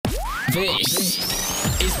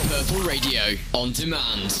This is Purple Radio on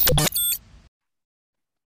demand.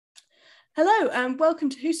 Hello and welcome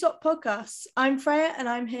to Who Stopped Podcasts. I'm Freya and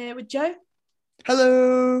I'm here with Joe.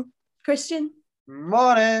 Hello. Christian.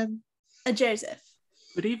 Morning. And Joseph.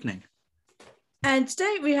 Good evening. And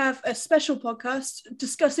today we have a special podcast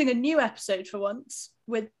discussing a new episode for once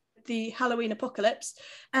with the Halloween apocalypse.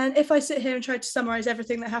 And if I sit here and try to summarise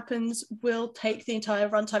everything that happens, we'll take the entire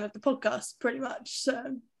runtime of the podcast pretty much. So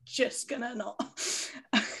I'm just gonna not.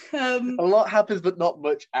 A lot happens, but not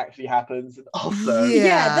much actually happens. And also,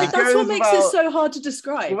 that's what makes it so hard to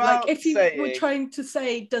describe. Like, without if you saying- were trying to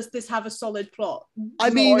say, does this have a solid plot? I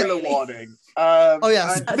mean, spoiler warning. Oh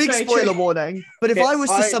yes, That's big very spoiler true. warning. But if I was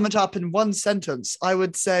to sum it up in one sentence, I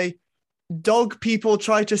would say dog people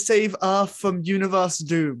try to save Earth from universe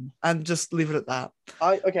doom and just leave it at that.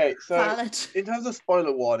 Okay, so Valid. in terms of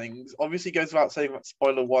spoiler warnings, obviously goes without saying about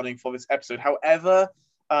spoiler warning for this episode. However,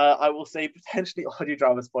 I will say potentially audio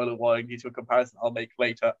drama spoiler warning due to a comparison I'll make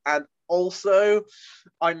later. And also,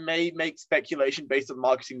 I may make speculation based on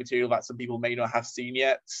marketing material that some people may not have seen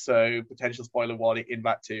yet. So potential spoiler warning in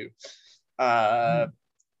that too. Can't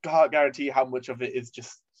guarantee how much of it is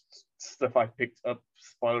just stuff I picked up,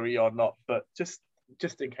 spoilery or not, but just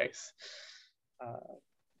in case.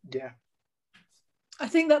 Yeah. I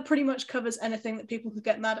think that pretty much covers anything that people could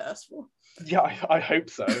get mad at us for. Yeah, I hope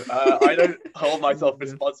so. I don't hold myself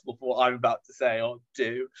responsible for what I'm about to say or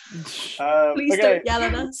do. Please okay, don't yell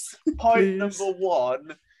at us. Point Please. number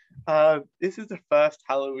one. This is the first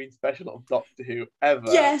Halloween special of Doctor Who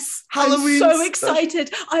ever. Yes, Halloween I'm so special.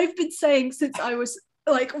 excited. I've been saying since I was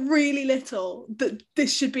like really little that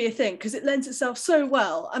this should be a thing because it lends itself so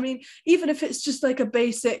well. I mean, even if it's just like a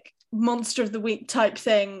basic Monster of the Week type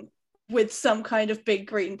thing with some kind of big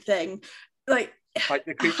green thing, like Like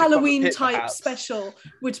the a creature from the Halloween pit, type perhaps. special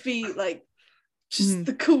would be like just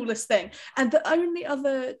the coolest thing. And the only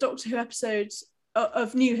other Doctor Who episodes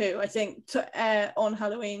of New Who, I think, to air on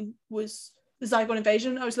Halloween was the Zygon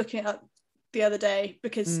Invasion. I was looking it up the other day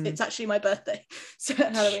because it's actually my birthday, so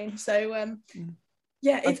Halloween. So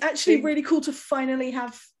yeah, it's actually think- really cool to finally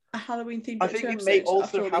have a Halloween themed I Doctor think Who it may episode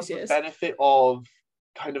after also all have these the years. benefit of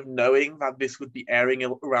kind of knowing that this would be airing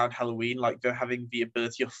around Halloween, like they're having the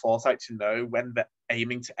ability of foresight to know when they're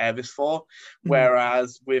aiming to air this for.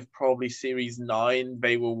 Whereas with probably Series 9,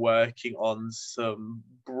 they were working on some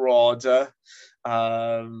broader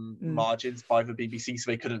margins by the BBC,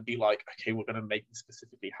 so they couldn't be like, okay, we're going to make this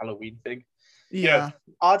specifically Halloween thing. Yeah.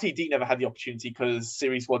 RTD never had the opportunity because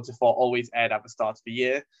Series 1 to 4 always aired at the start of the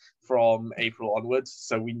year from April onwards,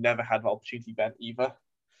 so we never had the opportunity then either.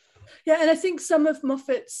 Yeah, and I think some of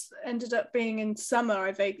Moffat's ended up being in summer,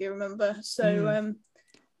 I vaguely remember. So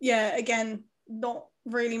yeah, again, not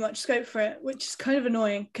really much scope for it, which is kind of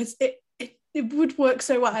annoying because it would work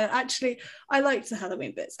so well. And actually, I liked the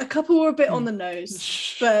Halloween bits. A couple were a bit on the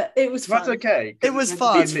nose, but it was fun. That's okay. It was meant to be a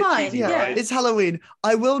fun. bit It's fine, cheesy, Yeah, yeah. right? it's Halloween.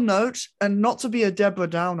 I will note, and not to be a Deborah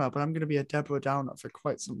Downer, but I'm going to be a Deborah Downer for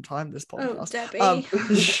quite some time this Oh,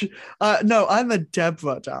 podcast. Debbie. No, I'm a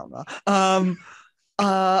Deborah Downer.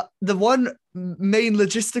 The one main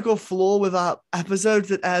logistical flaw with our episode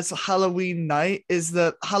that airs Halloween night is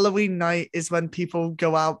that Halloween night is when people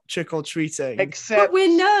go out trick-or-treating. But Except we're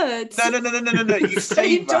nerds. no. You Stay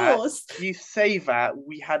say that. indoors. You say that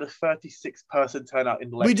we had a 36-person turnout in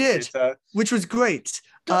the We lecture did. theatre. Which was great.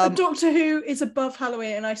 Doctor Who is above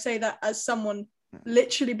Halloween, and I say that as someone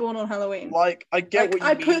literally born on Halloween. Like, I get Like, what you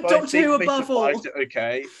I mean, put but I Doctor think Who they above all. survived it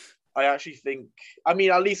okay. I actually think, I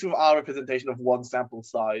mean, at least with our representation of one sample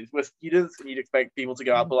size, with students, and you'd expect people to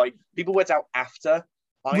go out, but like, people went out after.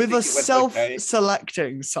 I with think a it went okay.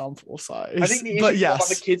 self-selecting sample size. I think the issue but is that yes.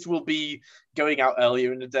 the kids will be going out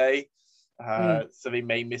earlier in the day, so they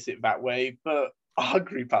may miss it that way. But our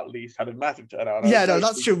group at least had a massive turnout. Yeah, no,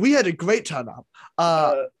 that's true. We had a great turnout.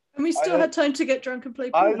 And we still had time to get drunk and play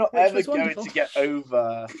pool, I'm not which ever was going wonderful. to get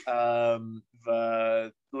over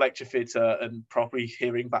the lecture theatre and properly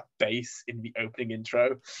hearing that bass in the opening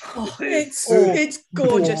intro. Oh, This it's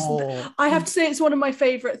gorgeous. Oh. I have to say it's one of my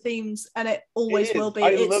favourite themes, and it always It is. will be. I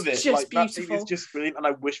It's love it. just Like, that theme beautiful. is just brilliant, and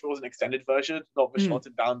I wish there was an extended version, not the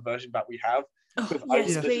shortened down version that we have. Oh, Because I would yes,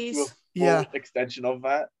 listen to a please. full Yeah. extension of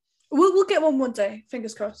that. We'll get one day.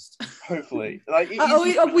 Fingers crossed. Hopefully, like it is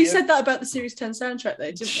We brilliant. said that about the Series 10 soundtrack,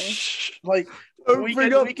 though, didn't we? Like Don't we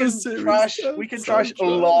bring can, up we the can Series trash 10 we can trash a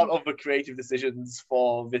soundtrack. lot of the creative decisions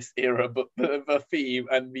for this era, but the theme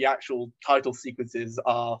and the actual title sequences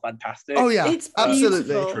are fantastic. Oh yeah, It's absolutely.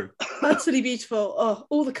 beautiful. True. Absolutely beautiful. Oh,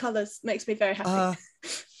 all the colours makes me very happy.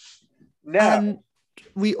 Now, And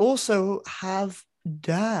we also have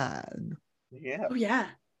Dan. yeah, Oh yeah.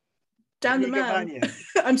 Dan the New man. companion.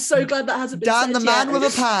 I'm so glad that hasn't been Dan said the man yet.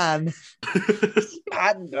 with a pan.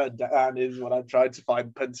 Panda Dan is what I've tried to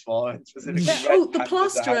find puns for, and specifically Yeah, Red the Panda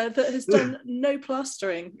plasterer Dan. that has done no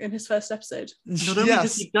plastering in his first episode. Not only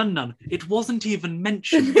has he done none, it wasn't even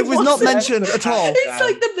mentioned. It was not Wasn't. mentioned at all. It's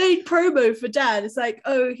like the main promo for Dan. It's like,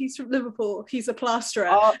 oh, he's from Liverpool, he's a plasterer.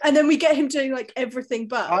 And then we get him doing like everything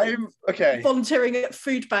but I'm okay. volunteering at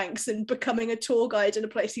food banks and becoming a tour guide in a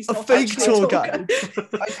place he's A not fake actually tour a guide.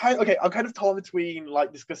 I'm kind of torn between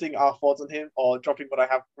like discussing our thoughts on him or dropping what I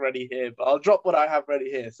have ready here, but I'll drop what I have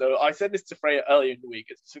ready here. So I said this to Freya earlier in the week,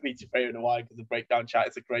 specifically to Freya in a while, because the breakdown chat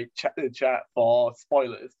is a great chat for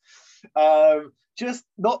spoilers. Just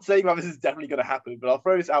not saying that this is definitely going to happen, but I'll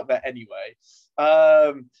throw this out there anyway.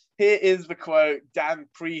 Here is the quote: Dan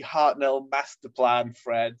pre-Hartnell master plan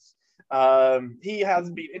threads. He has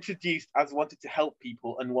been introduced as wanting to help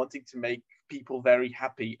people and wanting to make people very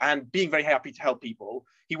happy and being very happy to help people.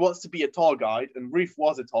 He wants to be a tour guide, and Ruth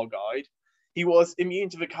was a tour guide. He was immune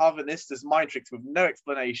to the Carvinista's mind tricks with no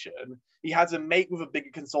explanation. He has a mate with a bigger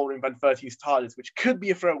console room than 30's TARDIS, which could be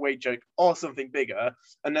a throwaway joke or something bigger.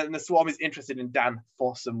 And then the Swarm is interested in Dan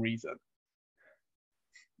for some reason.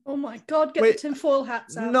 Oh my god, get Wait, the tinfoil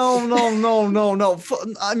hats out. No.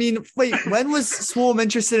 I mean, wait, when was Swarm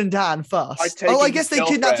interested in Dan first? I guess they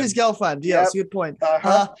kidnapped his girlfriend. Yeah, that's a good point.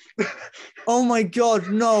 Oh my god,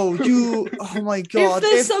 no. Oh my god. If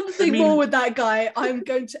there's something more with that guy, I'm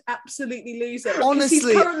going to absolutely lose it. Honestly,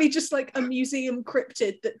 he's currently just like a museum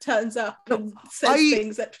cryptid that turns up and says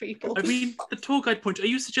things at people. I mean, the tour guide point, are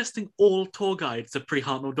you suggesting all tour guides are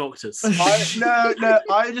pre-Hartnell doctors? No,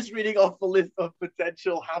 I'm just reading off the list of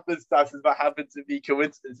potential happenstances that happen to be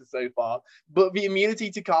coincidences so far. But the immunity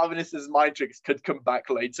to Carvinista's mind tricks could come back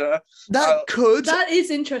later. That is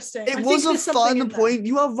interesting. It was a fun point.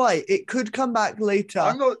 You are right. It could come back later.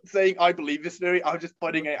 I'm not saying I believe this theory. I'm just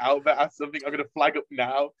putting it out there as something I'm going to flag up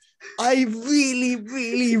now. I really,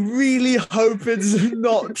 really, really hope it's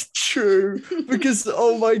not true, because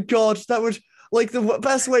oh my god, that would, like, the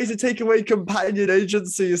best way to take away companion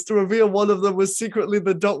agency is to reveal one of them was secretly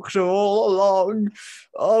the Doctor all along.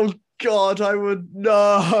 Oh god, I would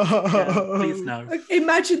no. Yeah, please no.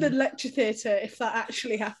 Imagine the lecture theatre if that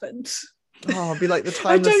actually happened. Oh, it'd be like the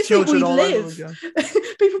Timeless Children all over again.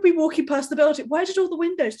 People be walking past the building. Why did all the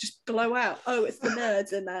windows just blow out? Oh, it's the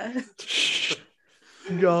nerds in there.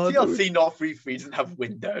 God. TLC not free doesn't have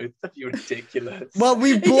windows. That'd be ridiculous. Well,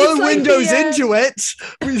 we blow windows into it.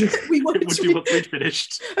 We want It would to be what we'd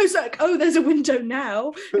finished. I was like, oh, there's a window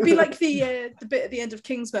now. It'd be like the bit at the end of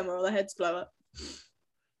Kingsman where all the heads blow up.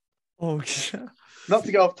 Oh, Not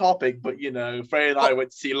to go off topic, but you know, Freya and I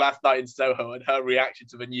went to see last night in Soho, and her reaction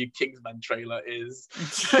to the new Kingsman trailer is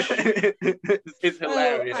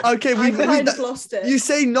hilarious. Okay, I kind of lost it. You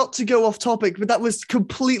say not to go off topic, but that was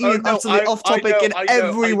completely and utterly off topic in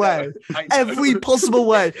every way. Every possible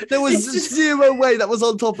way. There was zero way that was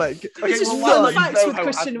on topic. It's just fun facts with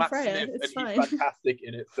Christian and Freya. It's fine. He's fantastic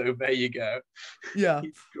in it, so there you go. Yeah.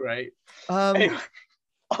 He's great. Anyway,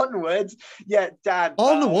 onwards. Yeah, Dan.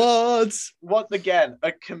 Onwards. Once again,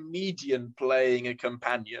 a comedian playing a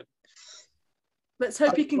companion. Let's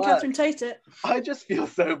hope you can Catherine Tate it. I just feel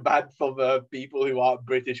so bad for the people who aren't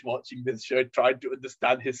British watching this show, trying to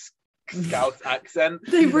understand his Scouse accent.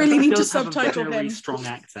 They really need to Does have a subtitle very him. strong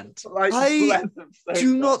accent. Like, I so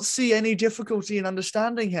do much. not see any difficulty in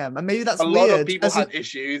understanding him, and maybe that's A weird. lot of people as had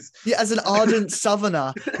issues. Yeah, as an ardent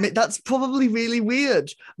Southerner, I mean, that's probably really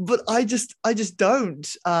weird. But I just don't.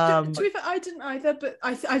 To be fair, I didn't either, but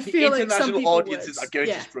I The feel like some international people audiences would. are going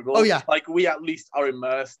Yeah. to struggle. Oh, yeah. Like we at least are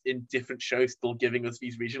immersed in different shows, still giving us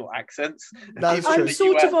these regional accents. And That is people in true. I'm the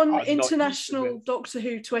sort US of are on not used to international it. Doctor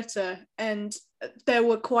Who Twitter, and there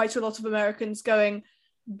were quite a lot of Americans going,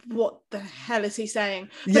 what the hell is he saying?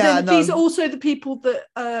 But Yeah, then no. these are also the people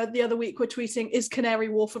that the other week were tweeting, is Canary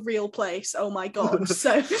Wharf a real place? Oh my god.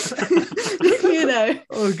 So you know.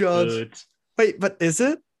 Oh god. Good. Wait, but is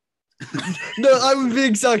it? No, I'm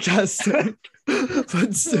being sarcastic.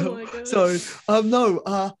 But still, my God. sorry. No.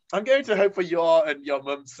 I'm going to hope for your and your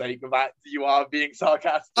mum's sake that you are being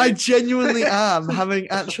sarcastic. I genuinely am. Having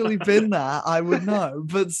actually been there, I would know.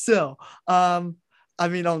 But still, I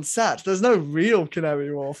mean, on set, there's no real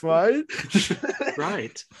Canary Wharf, right?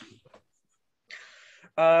 Right.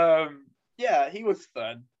 Yeah, he was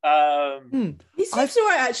fun. He seems all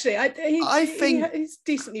right, actually. I think- he's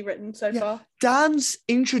decently written so Yeah. far. Dan's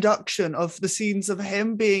introduction of the scenes of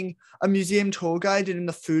him being a museum tour guide in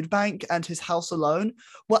the food bank and his house alone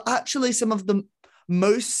were actually some of the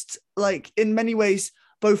most, like, in many ways,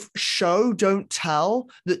 both show, don't tell,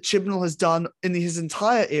 that Chibnall has done in his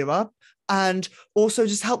entire era, and also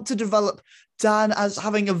just help to develop Dan as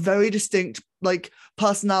having a very distinct like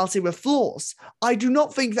personality with flaws. I do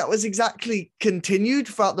not think that was exactly continued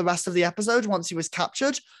throughout the rest of the episode once he was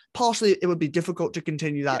captured. Partially, it would be difficult to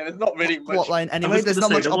continue that There's not really much. plotline I anyway. was There's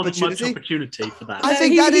gonna not say, much there wasn't much opportunity. opportunity for that. I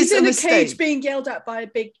think that he's is a in mistake. cage being yelled at by a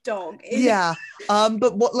big dog. Yeah,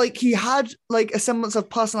 but what like he had like a semblance of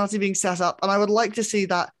personality being set up, and I would like to see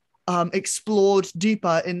that explored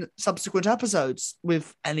deeper in subsequent episodes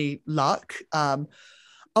with any luck.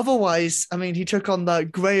 Otherwise, I mean, he took on the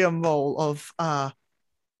Graham role of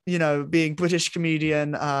being British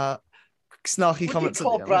comedian, snarky Would you comments.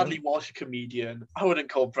 call Bradley Walsh a comedian? I wouldn't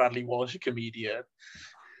call Bradley Walsh a comedian.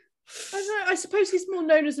 I don't know, I suppose he's more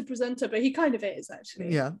known as a presenter, but he kind of is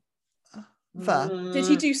actually. Yeah, fair. Did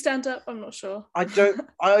he do stand up? I'm not sure. I don't.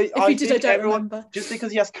 If he did, I think don't everyone, remember. just because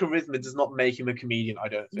he has charisma does not make him a comedian. I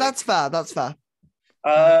don't think. That's fair. That's fair.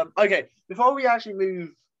 Okay. Before we actually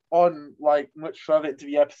move on, like much further into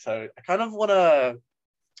the episode, I kind of want to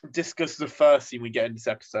discuss the first scene we get in this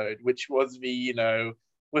episode, which was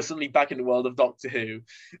we're suddenly back in the world of Doctor Who,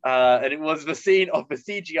 and it was the scene of the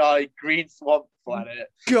CGI green swamp planet.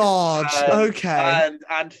 God, okay.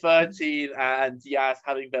 And 13 and Yas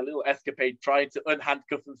having their little escapade, trying to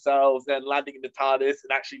unhandcuff themselves, then landing in the TARDIS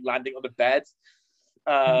and actually landing on the bed.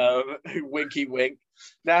 Winky wink.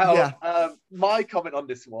 Now, my comment on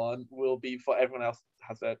this one will be for everyone else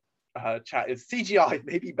has a chat is CGI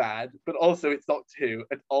may be bad, but also it's Doctor Who,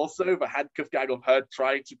 and also the handcuff gag of her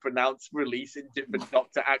trying to pronounce release in different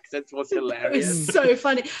Doctor accents was It hilarious. was so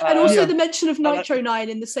funny, and also the mention of Nitro 9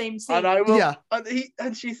 in the same scene. And I will,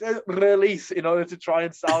 and she said release in order to try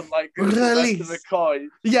and sound like Release. McCoy.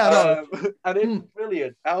 Yeah, and it's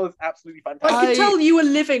brilliant. That was absolutely fantastic. I could tell you were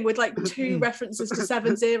living with like 2 references to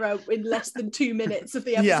 7-0 in less than 2 minutes of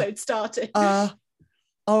the episode starting.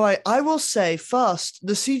 All right, I will say first,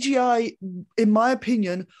 the CGI, in my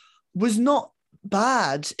opinion, was not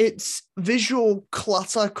bad. Its visual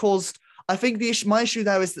clutter caused, I think my issue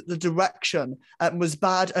there is that the direction was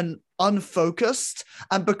bad and unfocused.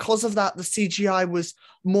 And because of that, the CGI was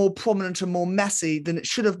more prominent and more messy than it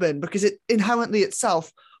should have been, because it inherently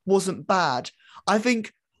itself wasn't bad. I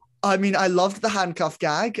loved the handcuff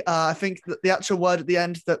gag. I think that the actual word at the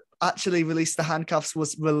end that actually released the handcuffs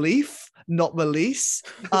was relief, not release,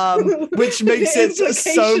 which makes it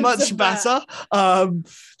so much better.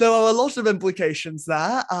 There are a lot of implications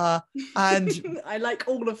there. And I like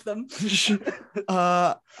all of them.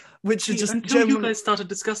 Which is just until you guys started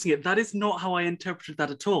discussing it, that is not how I interpreted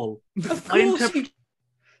that at all. Of course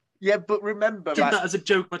Yeah, but remember that as a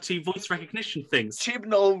joke about 2 voice recognition things.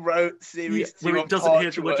 Chibnall wrote series 2 where it doesn't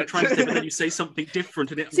hear the word you're trying to say, but then you say something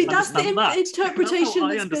different and it See, that's the that. interpretation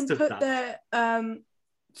That's that's been put there.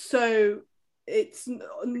 So it's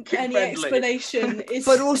any friendly. explanation is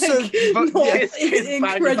but also it's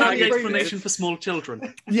incredibly About the rude. explanation for small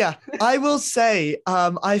children. Yeah, I will say,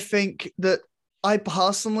 I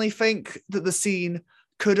personally think that the scene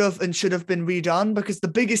could have and should have been redone, because the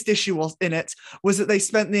biggest issue was that they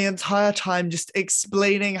spent the entire time just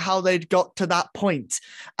explaining how they'd got to that point.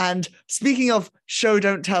 And speaking of show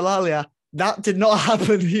don't tell earlier, that did not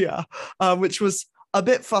happen here, which was a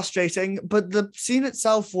bit frustrating, but the scene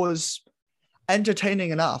itself was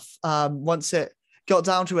entertaining enough once it got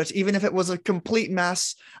down to it, even if it was a complete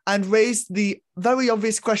mess, and raised the very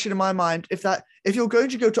obvious question in my mind, if you're going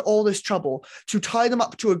to go to all this trouble to tie them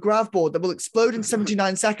up to a grav board that will explode in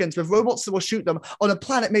 79 seconds with robots that will shoot them on a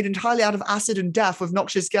planet made entirely out of acid and death with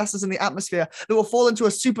noxious gases in the atmosphere that will fall into a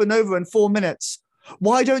supernova in 4 minutes,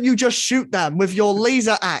 why don't you just shoot them with your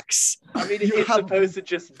laser axe? I mean, it's supposed to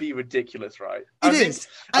just be ridiculous, right? It is,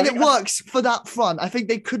 and it works for that front. I think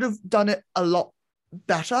they could have done it a lot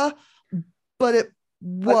better, but it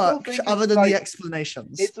worked other than the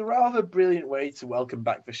explanations. It's a rather brilliant way to welcome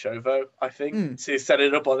back the show, though, I think, to set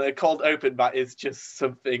it up on a cold open that is just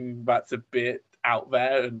something that's a bit out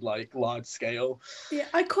there and like large scale. Yeah,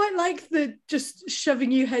 I quite like the just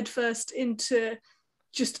shoving you headfirst into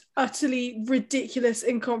just utterly ridiculous,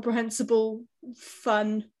 incomprehensible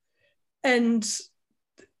fun, and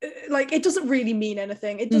like it doesn't really mean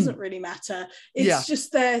anything. It doesn't really matter. It's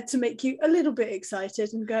just there to make you a little bit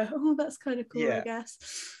excited and go, oh, that's kind of cool, I guess.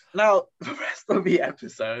 Now, the rest of the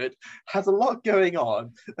episode has a lot going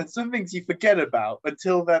on, and some things you forget about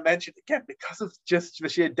until they're mentioned again because of just the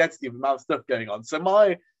sheer density of the amount of stuff going on. So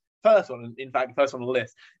my first one, in fact, the first one on the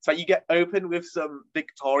list, so you get open with some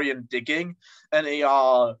Victorian digging, and they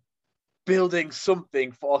are building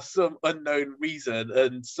something for some unknown reason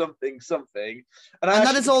and something. And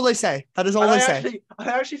that is all they say. That is all they say. I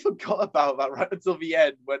actually forgot about that right until the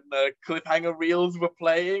end when the cliffhanger reels were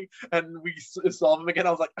playing and we saw them again.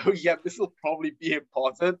 I was like, oh yeah, this will probably be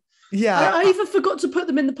important. Yeah. I even forgot to put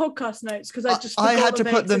them in the podcast notes because I had to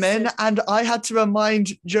put them in, and I had to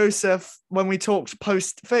remind Joseph when we talked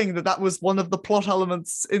post thing that was one of the plot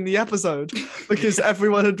elements in the episode because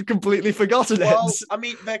everyone had completely forgotten it. I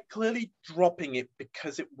mean, they're clearly dropping it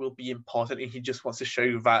because it will be important and he just wants to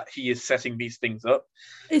show that he is setting these things up.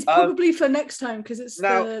 It's probably for next time because it's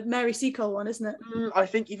the Mary Seacole one, isn't it? I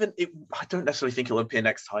think I don't necessarily think it'll appear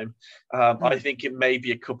next time. I think it may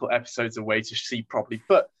be a couple episodes away to see properly,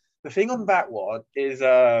 but the thing on that one is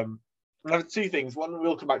there are two things. One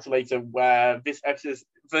we'll come back to later, where this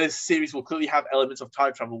series will clearly have elements of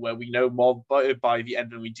time travel where we know more by the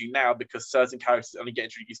end than we do now because certain characters only get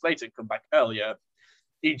introduced later and come back earlier.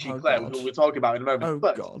 E.g. Claire, who we'll talk about in a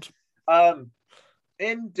moment.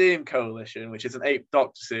 In Doom Coalition, which is an 8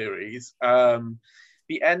 Doctor series,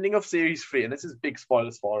 the ending of Series 3, and this is big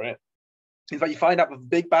spoilers for it, is that you find out the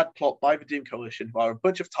big bad plot by the Doom Coalition, who are a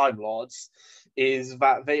bunch of Time Lords, is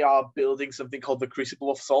that they are building something called the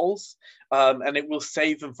Crucible of Souls, and it will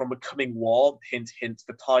save them from a coming war, hint, hint,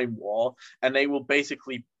 the Time War, and they will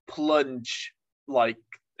basically plunge,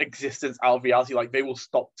 existence out of reality, they will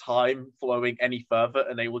stop time flowing any further,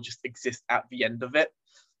 and they will just exist at the end of it,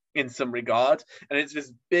 in some regard, and it's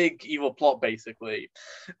this big evil plot, basically.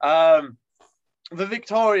 The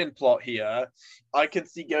Victorian plot here, I can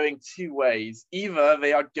see going two ways. Either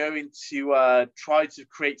they are going to try to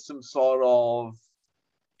create some sort of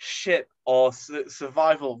ship or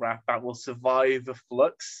survival raft that will survive the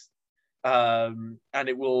flux, and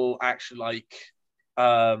it will actually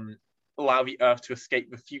allow the Earth to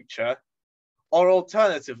escape the future. Or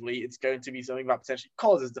alternatively, it's going to be something that potentially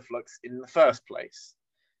causes the flux in the first place.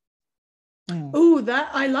 Oh,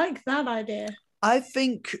 I like that idea. I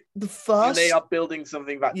think the first... And they are building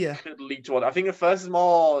something that could lead to one. I think the first is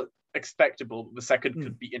more expectable, but the second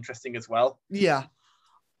could be interesting as well. Yeah.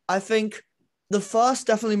 I think the first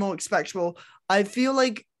definitely more expectable. I feel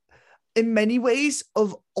like in many ways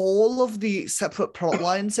of all of the separate plot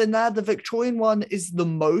lines in there, the Victorian one is the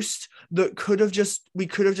most that we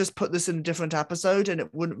could have just put this in a different episode and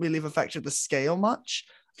it wouldn't really have affected the scale much.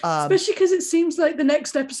 Especially because it seems like the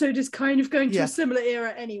next episode is kind of going to a similar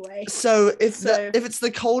era anyway. So if it's the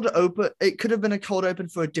cold open, it could have been a cold open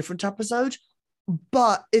for a different episode.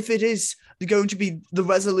 But if it is going to be the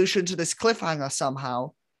resolution to this cliffhanger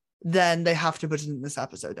somehow, then they have to put it in this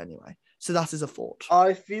episode anyway. So that is a thought.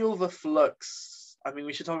 I feel the flux. I mean,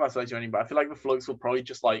 we should talk about it later anyway, but I feel like the flux will probably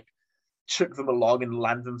just chuck them along and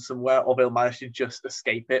land them somewhere, or they'll manage to just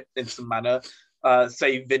escape it in some manner.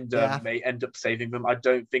 Say Vinda may end up saving them. I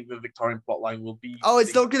don't think the Victorian plotline will be... Oh,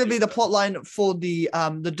 it's not going to be the plotline for the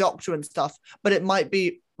Doctor and stuff, but it might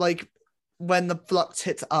be when the flux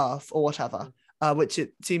hits Earth or whatever, which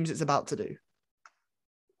it seems it's about to do.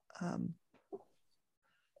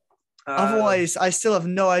 Otherwise, I still have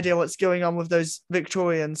no idea what's going on with those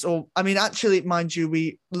Victorians. Actually, mind you,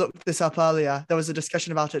 we looked this up earlier. There was a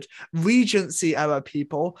discussion about it. Regency era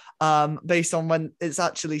people, based on when it's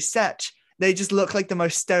actually set, they just look like the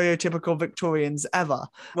most stereotypical Victorians ever.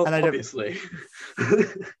 Well, and obviously.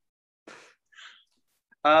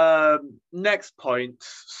 Next point.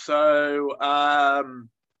 So,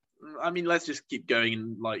 let's just keep going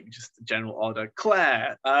in just the general order.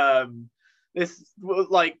 Claire, this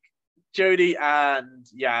Jodie and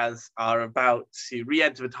Yaz are about to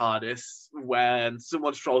re-enter the TARDIS when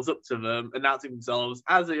someone strolls up to them, announcing themselves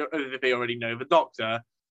as if they already know the Doctor.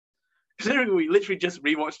 Considering we literally just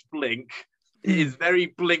rewatched Blink, it is very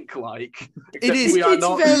Blink-like. It is.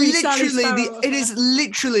 It is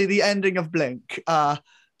literally the ending of Blink.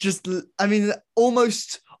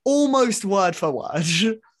 Almost word for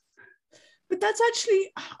word. But that's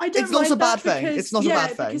actually, I don't. It's not a bad thing. It's not a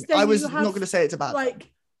bad thing. I was not going to say it's a bad thing.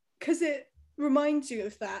 Because it reminds you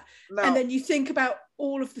of that, and then you think about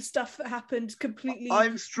all of the stuff that happened completely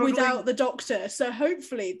without the Doctor. So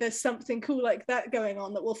hopefully there's something cool like that going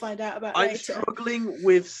on that we'll find out about later. I'm struggling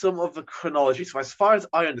with some of the chronology. So as far as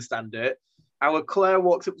I understand it, our Claire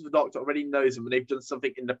walks up to the Doctor, already knows him, and they've done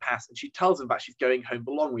something in the past, and she tells him that she's going home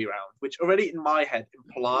the long way round, which already in my head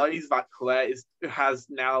implies that Claire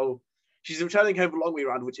she's returning home the long way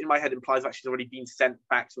round, which in my head implies that she's already been sent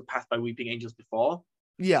back to the past by Weeping Angels before.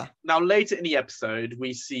 Yeah. Now, later in the episode,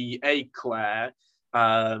 we see a Claire.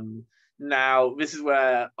 Now, this is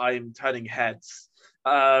where I'm turning heads.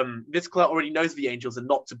 This Claire already knows the Angels and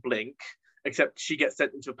not to blink, except she gets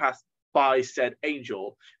sent into a past by said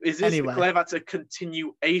angel. Is this Anyway. Claire that's a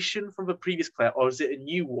continuation from the previous Claire, or is it a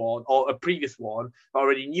new one or a previous one that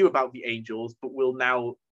already knew about the angels but will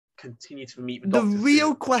now continue to meet the The Doctor real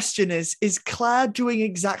soon? question is Claire doing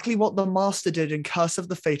exactly what the Master did in Curse of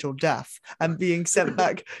the Fatal Death and being sent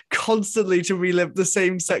back constantly to relive the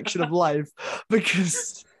same section of life?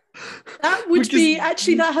 Because That would Because- be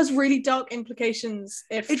actually, that has really dark implications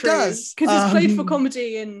if It true. does. Because it's played for Um,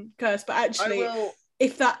 comedy in Curse, but I actually, will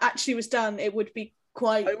if that actually was done, it would be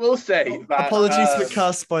quite. I will say that apologies for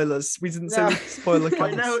Curse spoilers. We didn't say no. we spoiler I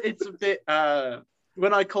Curse. know it's a bit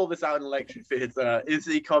when I called this out in Electric Theatre,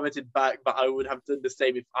 Izzy commented back that I would have done the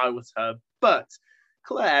same if I was her. But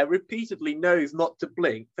Claire repeatedly knows not to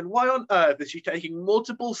blink, then why on earth is she taking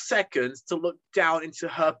multiple seconds to look down into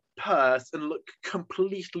her purse and look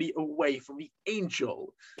completely away from the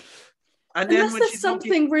angel? And then Unless when there's she's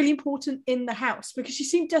something really important in the house, because she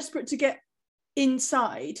seemed desperate to get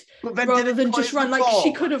inside but then rather didn't than close just the run. Like she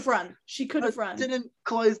door. could have run. She could have run. Didn't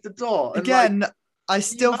close the door. And, Again, I the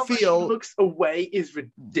still amount that she feel. looks away is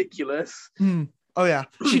ridiculous. Oh yeah,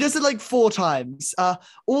 she does it like 4 times.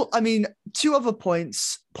 Two other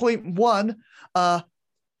points. Point one,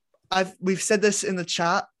 we've said this in the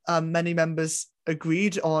chat. Many members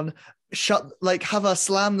agreed on have her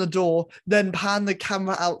slam the door, then pan the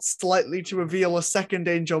camera out slightly to reveal a second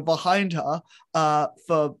angel behind her.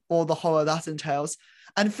 For all the horror that entails.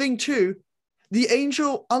 And thing two, the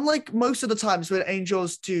angel, unlike most of the times when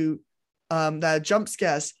angels do their jump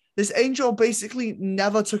scares, this angel basically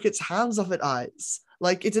never took its hands off its eyes.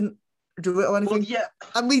 Like it didn't do it or anything. Well, yeah,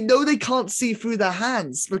 And we know they can't see through their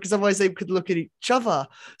hands because otherwise they could look at each other.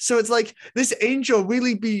 So it's like this angel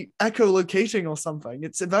really be echolocating or something.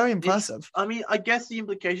 It's very impressive. I mean, I guess the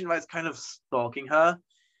implication that it's kind of stalking her.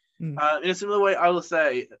 Mm. In a similar way, I will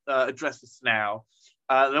say, address this now.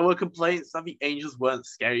 There were complaints that the angels weren't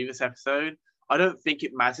scary this episode. I don't think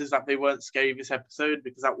it matters that they weren't scary this episode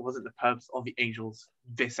because that wasn't the purpose of the angels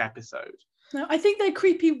this episode. No, I think they're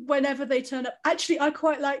creepy whenever they turn up. Actually, I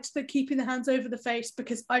quite liked the keeping the hands over the face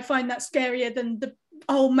because I find that scarier than the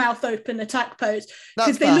whole mouth open attack pose.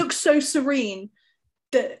 Because they look so serene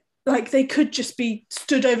that like they could just be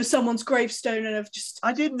stood over someone's gravestone and have just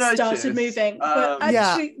I did notice, started moving. But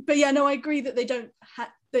Yeah. I agree that they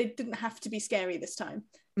didn't have to be scary this time.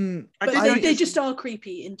 Mm. But they just are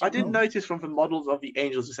creepy in general. I did notice from the models of the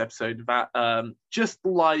angels this episode that just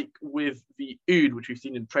like with the Ood, which we've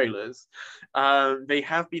seen in trailers, they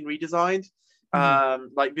have been redesigned.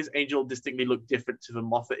 Like this angel distinctly looked different to the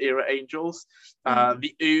Moffat era angels.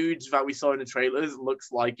 The Ood that we saw in the trailers looks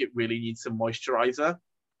like it really needs some moisturizer.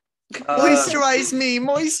 Moisturize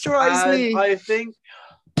me. I think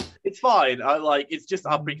it's fine. It's just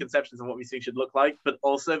our preconceptions of what we think should look like, but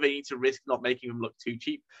also they need to risk not making them look too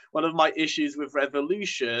cheap. One of my issues with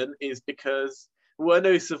Revolution is because there were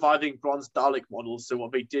no surviving bronze Dalek models, so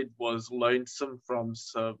what they did was loan some from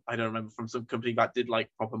some company that did like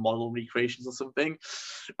proper model recreations or something.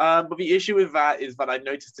 But the issue with that is that I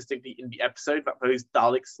noticed distinctly in the episode that those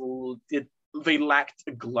Daleks they lacked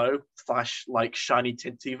a glow / like shiny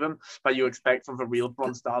tint to them that you expect from the real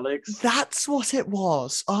bronze Daleks. That's what it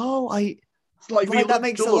was. Oh, It's like they that look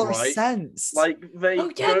makes a dull, lot right? of sense. Like they.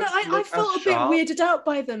 Oh yeah, no, don't I look felt a as bit sharp. weirded out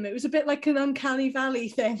by them. It was a bit like an uncanny valley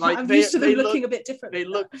thing. Like, I'm they- used to them they looking look- a bit different. They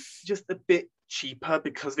look just a bit cheaper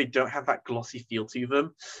because they don't have that glossy feel to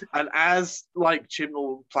them. And as like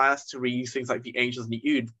Chibnall plans to reuse things like the Angels and the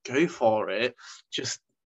Ood, go for it. Just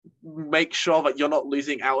make sure that you're not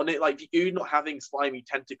losing out on it. Like the Ood not having slimy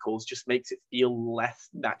tentacles just makes it feel less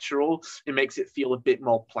natural. It makes it feel a bit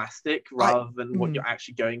more plastic rather than what you're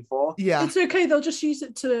actually going for. Yeah. It's okay. They'll just use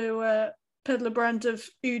it to peddle a brand of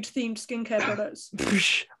Ood-themed skincare products.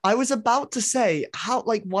 I was about to say,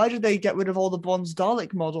 why did they get rid of all the bronze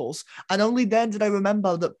Dalek models? And only then did I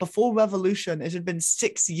remember that before Revolution, it had been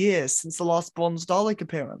 6 years since the last bronze Dalek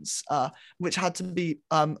appearance, which had to be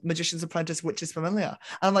Magician's Apprentice, Witch's Familiar.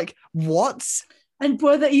 And I'm like, what? And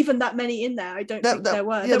were there even that many in there? I don't think there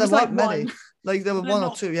were. Yeah, there was there like weren't many. one. Like there were They're one or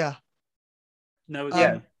not- two, yeah. No, Yeah.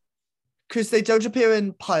 again. Because they don't appear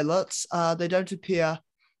in pilots. They don't appear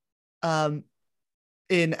in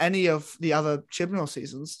any of the other Chibnall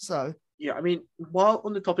seasons. So Yeah, I mean, while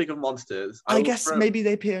on the topic of monsters, I will guess throw- maybe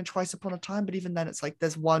they appear in Twice Upon a Time, but even then it's like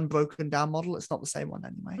there's one broken down model. It's not the same one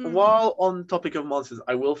anyway. Mm. While on the topic of monsters,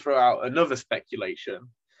 I will throw out another speculation.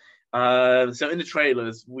 So in the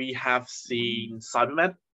trailers, we have seen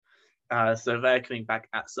Cybermen. So they're coming back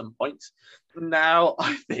at some point. Now,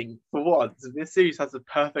 I think, for once, this series has the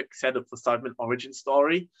perfect setup for Cybermen origin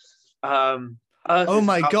story. Oh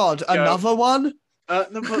my god, another one? No,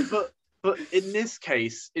 but But in this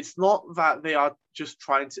case, it's not that they are just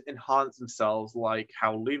trying to enhance themselves like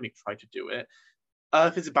how Lumik tried to do it.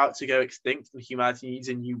 Earth is about to go extinct and humanity needs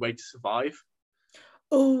a new way to survive.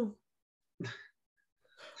 Oh.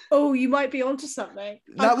 Oh, you might be onto something.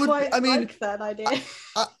 That would, I mean, like that idea.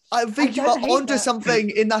 I think you don't are hate onto that. something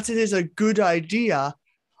in that it is a good idea.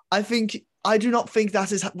 I do not think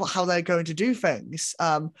that is how they're going to do things.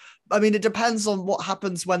 I mean, it depends on what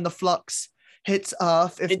happens when the flux hits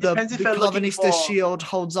Earth, if the Karvanista shield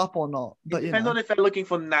holds up or not. But it depends on if they're looking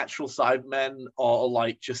for natural Cybermen or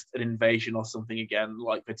like just an invasion or something again,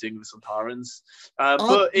 like they're doing with Sontarans.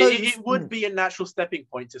 But it would be a natural stepping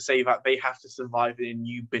point to say that they have to survive in a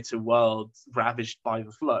new bitter world ravaged by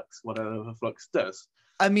the flux, whatever the flux does.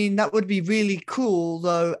 I mean, that would be really cool,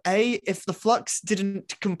 though. If the flux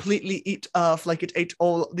didn't completely eat Earth like it ate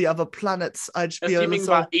all the other planets, I'd be assuming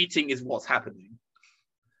that eating is what's happening.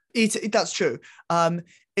 That's true.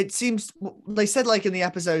 It seems they said like in the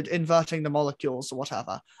episode inverting the molecules or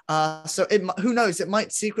whatever. So who knows? It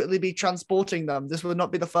might secretly be transporting them. This would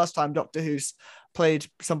not be the first time Doctor Who's played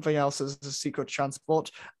something else as a secret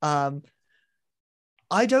transport. I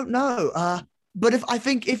don't know. But I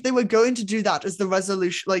think if they were going to do that as the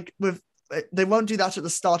resolution, like they won't do that at the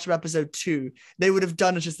start of episode 2. They would have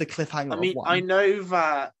done it as the cliffhanger. I mean, of 1. I know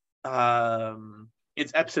that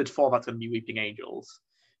it's episode 4 that's going to be Weeping Angels.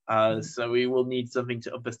 So we will need something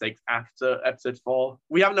to up the stakes after episode 4.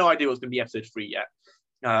 We have no idea what's going to be episode 3 yet.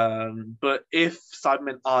 But if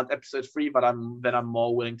Cybermen aren't episode 3, then I'm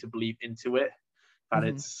more willing to believe into it. That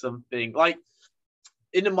it's something like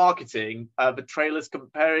in the marketing, the trailers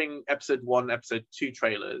comparing episode 1, episode 2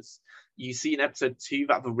 trailers, you see in episode 2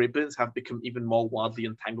 that the ribbons have become even more wildly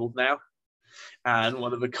entangled now. And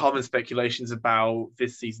one of the common speculations about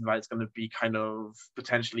this season that it's going to be kind of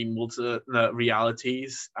potentially alternate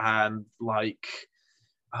realities and like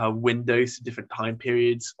windows to different time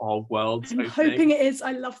periods or worlds. I'm hoping it is.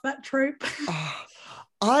 I love that trope.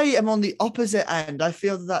 I am on the opposite end. I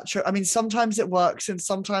feel that trope. I mean, sometimes it works and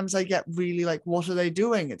sometimes I get really like, what are they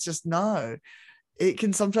doing? It's just no. It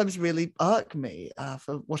can sometimes really irk me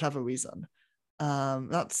for whatever reason.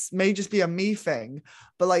 That's may just be a me thing,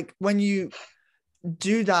 but like when you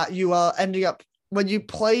do that, you are ending up when you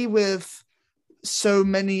play with so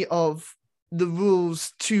many of the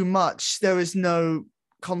rules too much, there is no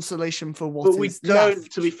consolation for what but we is don't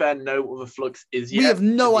left. To be fair, know what the flux is yet. We have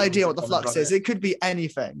no idea what the flux is. It could be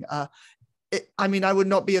anything. I mean, I would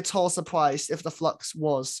not be at all surprised if the flux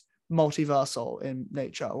was multiversal in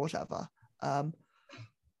nature or whatever.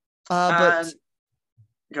 But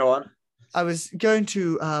go on. I was going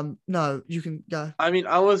to no, you can go. I mean,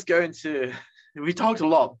 I was going to. We talked a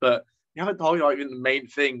lot, but we haven't talked about even the main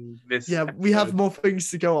thing. We have more things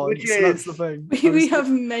to go on. So that's the thing. We have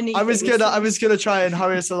many. I was gonna try and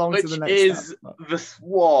hurry us along to the next. Which is the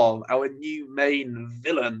Swarm, our new main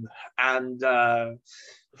villain. And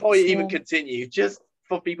before you even continue, just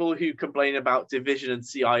for people who complain about Division and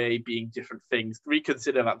CIA being different things,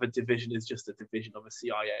 reconsider that the Division is just a division of the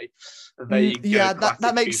CIA. There you go,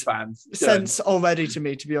 that makes sense already to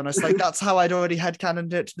me, to be honest. Like that's how I'd already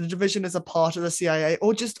headcanoned it. The Division is a part of the CIA,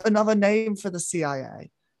 or just another name for the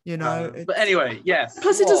CIA. You know. But anyway, yes.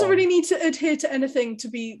 Plus, it doesn't really need to adhere to anything to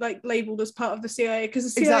be like labeled as part of the CIA, because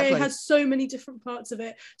the CIA has so many different parts of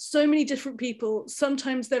it, so many different people.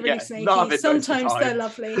 Sometimes they're really snaky, sometimes they're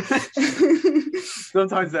lovely.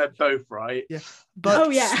 Sometimes they're both, right? Yeah.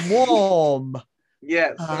 But Swarm.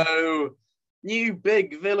 Yeah, so new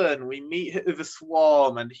big villain. We meet the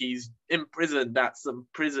Swarm and he's imprisoned at some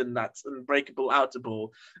prison that's unbreakable outable.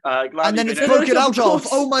 And then it's broken out of.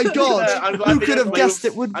 Oh my god. Who could have guessed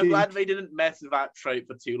it would be? I'm glad they didn't mess with that trope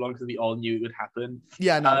for too long because we all knew it would happen.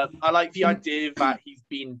 Yeah, no. I like the idea that he's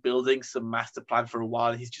been building some master plan for a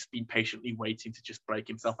while and he's just been patiently waiting to just break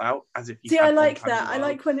himself out as if he's I like that. I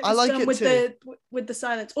like when it's done with the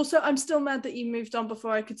silence. Also, I'm still mad that you moved on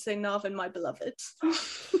before I could say Narvin, my beloved.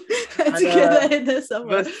 In there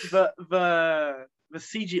somewhere. The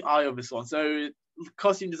CGI of this one, so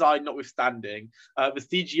costume design notwithstanding, the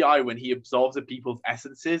CGI when he absorbs the people's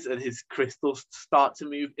essences and his crystals start to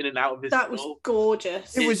move in and out of his That was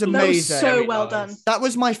gorgeous. It was amazing. That was so well done. That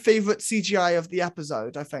was my favorite CGI of the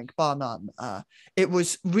episode, I think, bar none. It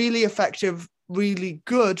was really effective, really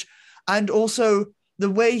good, and also the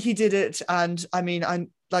way he did it. And I mean,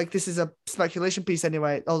 I'm like, this is a speculation piece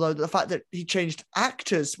anyway, although the fact that he changed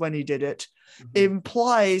actors when he did it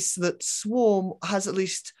implies that Swarm has at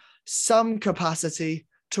least some capacity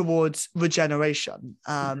towards regeneration,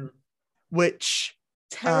 which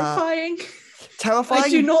terrifying. terrifying I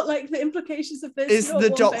do not like the implications of this. is not the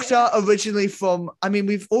one Doctor bit. originally from, I mean,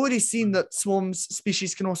 we've already seen that Swarm's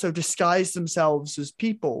species can also disguise themselves as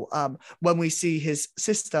people when we see his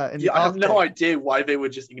sister in the Yeah, I have no Arctic. idea why they were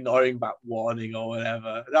just ignoring that warning or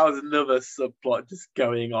whatever. That was another subplot just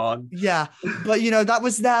going on. Yeah, but that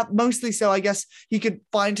was there mostly so I guess he could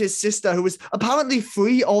find his sister who was apparently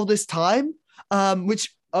free all this time,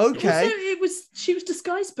 which, okay. Also, she was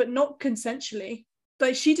disguised, but not consensually.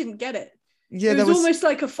 Like, she didn't get it. Yeah, it there was was almost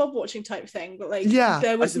like a fob watching type thing, but like, Yeah.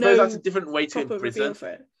 there I was suppose no that's a different way to proper reveal imprison. for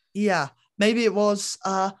it. Yeah, maybe it was,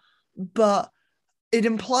 but it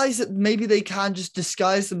implies that maybe they can just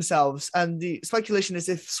disguise themselves. And the speculation is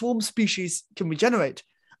if Swarm species can regenerate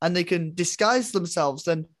and they can disguise themselves,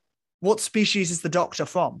 then what species is the Doctor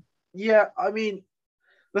from? Yeah, I mean,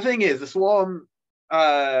 the thing is, the Swarm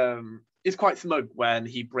is quite smug when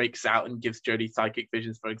he breaks out and gives Jodie psychic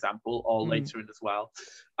visions, for example, or later in as well.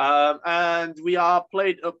 And we are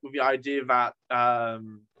played up with the idea that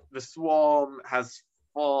the Swarm has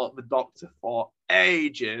fought the Doctor for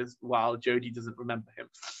ages while Jodie doesn't remember him.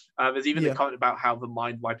 There's even a comment about how the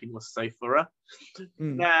mind wiping was safe for her.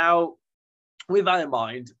 Now, with that in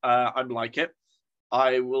mind, I'm like it.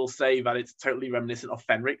 I will say that it's totally reminiscent of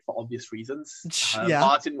Fenric for obvious reasons. Yeah.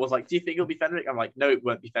 Martin was like, do you think it'll be Fenric? I'm like, no, it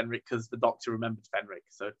won't be Fenric because the Doctor remembered Fenric.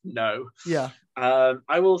 So no. Yeah.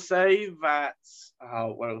 I will say that,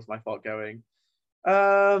 where was my thought going?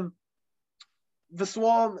 The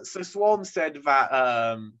Swarm said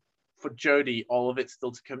that for Jodie, all of it's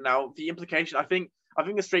still to come. Now, the implication, I think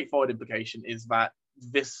the straightforward implication is that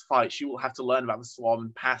this fight, she will have to learn about the Swarm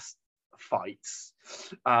and past fights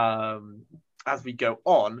as we go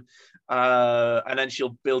on, and then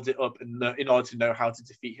she'll build it up in order to know how to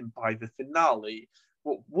defeat him by the finale.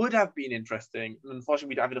 What would have been interesting, and unfortunately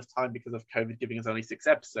we don't have enough time because of COVID giving us only 6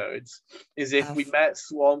 episodes, is if we met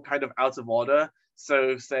Swarm kind of out of order.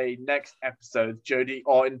 So say next episode, Jodie,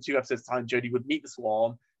 or in 2 episodes time, Jodie would meet the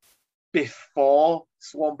Swarm before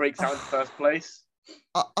Swarm breaks out in the first place.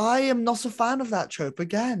 I am not a fan of that trope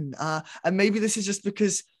again. And maybe this is just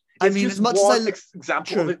because It's as just much one as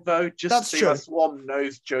example True. of it, though, just That's to say true. that Swarm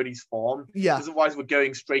knows Jodie's form. Yeah. Otherwise, we're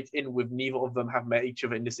going straight in with neither of them have met each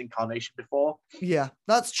other in this incarnation before. Yeah,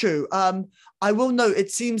 that's true. I will note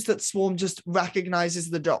it seems that Swarm just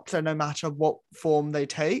recognizes the Doctor no matter what form they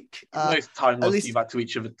take. Most Time at Lords least- do that to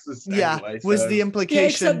each other Yeah, anyway. was so- the Yeah,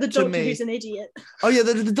 implication except the to Doctor, me. who's an idiot. Oh yeah,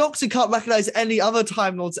 the Doctor can't recognize any other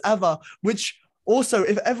Time Lords ever, which also,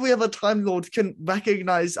 if every other Time Lord can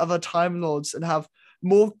recognize other Time Lords and have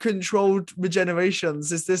more controlled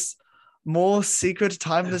regenerations, is this more secret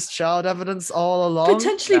timeless child evidence all along?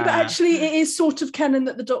 Potentially, but Nah. actually, it is sort of canon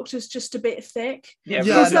that the Doctor's just a bit thick. Yeah, Yeah,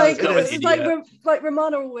 Because no, like, it is. it's like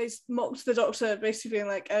Romana always mocked the Doctor, basically being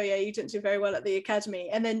like, "Oh yeah, you didn't do very well at the Academy,"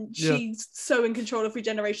 and then Yeah. she's so in control of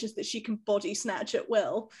regenerations that she can body snatch at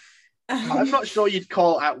will. I'm not sure you'd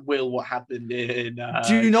call at will what happened in.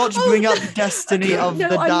 Do not Oh, bring up Destiny of no,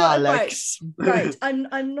 the I'm not- Daleks. Right,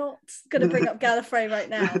 I'm not going to bring up Gallifrey right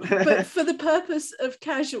now, but for the purpose of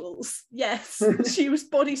casuals, yes, she was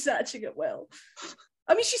body snatching at will.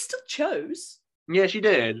 I mean, she still chose. Yeah, she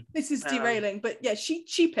did. This is derailing, but yeah, she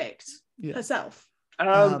picked Yeah. herself.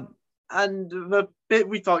 And the bit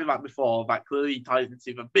we talked about before that clearly ties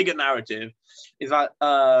into the bigger narrative is that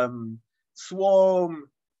Swarm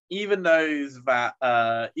even knows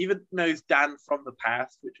Dan from the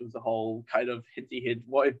past, which was the whole kind of hinty hint.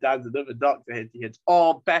 What if Dan's another Doctor hinty hint?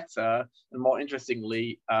 Or better and more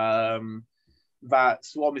interestingly, that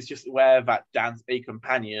Swarm is just aware that Dan's a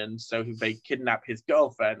companion, so they kidnap his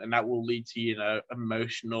girlfriend, and that will lead to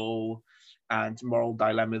emotional and moral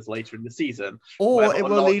dilemmas later in the season. Or Whether it or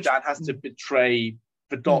will not lead, Dan has to betray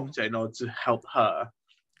the Doctor in order to help her.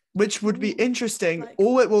 which would be interesting, Like-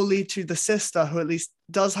 or it will lead to the sister, who at least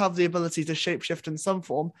does have the ability to shapeshift in some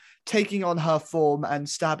form, taking on her form and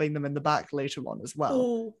stabbing them in the back later on as well,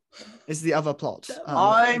 Oh, is the other plot.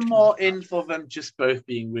 I'm more in for them just both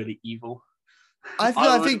being really evil. I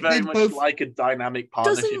would think very they much both... like a dynamic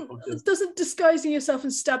partnership of just. doesn't disguising yourself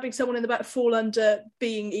and stabbing someone in the back fall under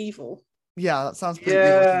being evil? Yeah, that sounds pretty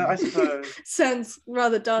Yeah, I evil to me. suppose. Sounds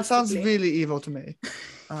rather It dastardly. sounds really evil to me.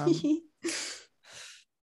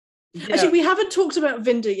 Yeah. Actually, we haven't talked about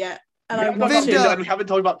Vinda yet, and we I haven't want talked Vinda- about to. Vinda, and we haven't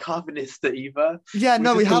talked about Carvanista either. Yeah,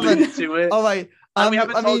 no, we just haven't. alluded to it. All right. And we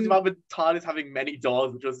haven't I talked mean, about the TARDIS having many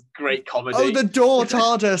doors, which was great comedy. oh, the door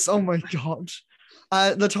TARDIS. Oh my god.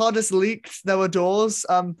 The TARDIS leaked. There were doors.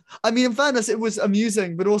 I mean, in fairness, it was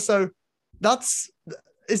amusing, but also,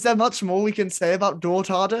 is there much more we can say about door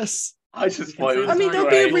TARDIS? I just thought it was I mean, there'll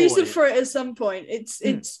be a great. reason for it at some point.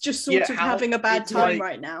 It's just sort Yeah, of how- having a bad it's time like-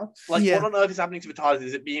 right now. Like, Yeah. what on earth is happening to the TARDIS?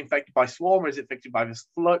 Is it being affected by Swarm, or is it affected by this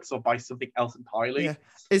flux, or by something else entirely? Yeah.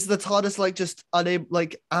 Is the TARDIS like just unable,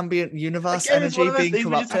 like ambient universe Again, it's one energy of those being things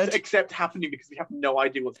we just have to corrupted? accept happening because we have no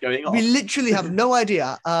idea what's going on. We literally have no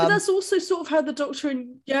idea. But that's also sort of how the Doctor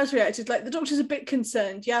and Yaz reacted. Like, the Doctor's a bit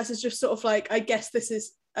concerned. Yaz is just sort of like, I guess this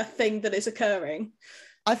is a thing that is occurring.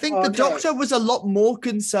 I think Oh, the no. Doctor was a lot more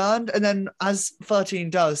concerned, and then, as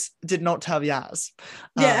 13 does, did not tell Yaz.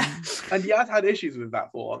 Yeah. And Yaz had issues with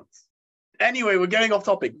that for once. Anyway, we're going off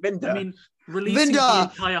topic. Vinda. I mean, releasing Vinda!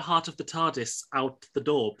 the entire heart of the TARDIS out the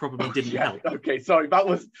door probably didn't Yeah, help. okay, sorry, that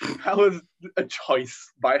was a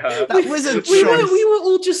choice by her. That was a we were choice.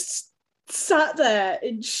 all just sat there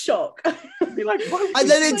in shock. Be like, why And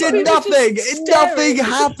then it Like, did we were just nothing. Nothing staring.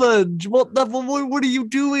 happened. What are you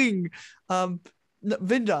doing?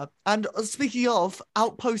 Vinda. And speaking of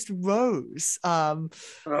Outpost Rose, I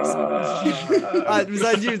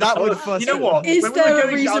knew that would first. You know what? Is When we were there a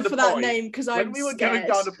going reason down the for that point- name? Because When I'm we were scared. going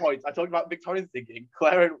down the points, I talked about Victorian thinking,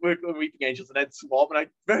 Claire and Weeping Angels, and then Swarm, and I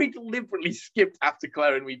very deliberately skipped after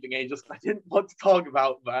Claire and Weeping Angels because I didn't want to talk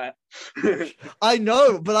about that. I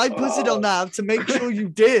know, but I put it Oh. on that to make sure you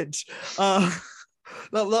did.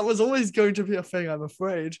 That was always going to be a thing, I'm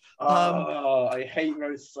afraid. I hate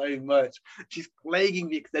Rose so much. She's plaguing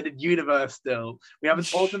the extended universe still. We have an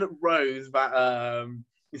alternate Rose that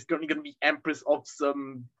is going to be Empress of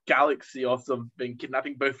some galaxy or something,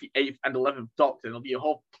 kidnapping both the 8th and 11th Doctor. There'll be a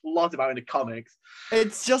whole plot about it in the comics.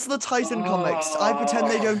 It's just the Titan comics. I pretend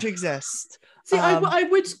they don't exist. See, Um, I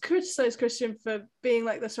would criticize Christian for being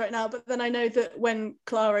like this right now, but then I know that when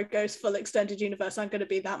Clara goes full extended universe, I'm going to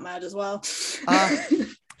be that mad as well.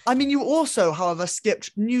 I mean, you also, however,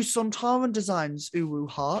 skipped new Sontaran designs, Uwu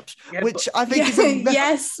Heart, Yeah, which I think is a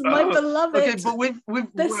yes, my beloved. Okay, but with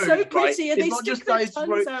They're Rose, so pretty, right, and it's they not stick just their that it's tongues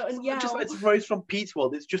Rose, out and it's not just yowl. that it's Rose from Pete's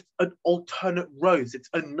World. It's just an alternate Rose. It's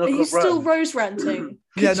another Are you Rose. still rose ranting?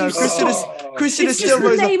 Yeah, Could no, you Christian is stop? Christian It's is still just the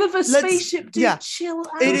Rose. name of a Let's- spaceship, dude. yeah. Chill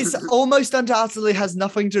out. It is almost undoubtedly has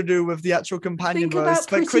nothing to do with the actual companion Think Rose, about but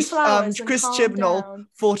pretty Chris flowers and Chris calm Chibnall down.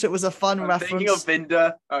 thought it was a fun I'm thinking of reference.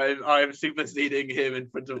 Vinda. I'm superseding him in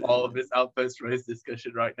front of all of this Outpost Rose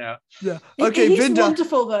discussion right now. Yeah. Okay, He's Vinda.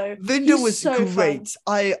 wonderful though. Vinda He's was so fun. great.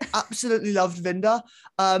 I absolutely loved Vinda.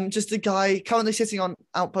 Just a guy currently sitting on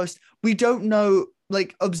Outpost. We don't know,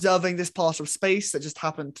 like, observing this part of space that just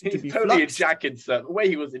happened to He's be totally fluxed. a Jack insert. The way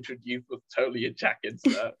he was introduced was totally a Jack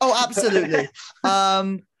insert. Oh, absolutely.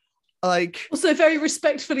 Like, Also, very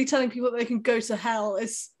respectfully telling people that they can go to hell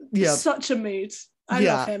is yeah. such a mood. I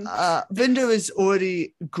yeah, love him. Vinda is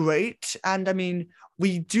already great, and I mean,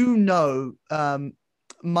 we do know,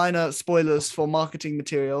 minor spoilers for marketing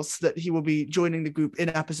materials, that he will be joining the group in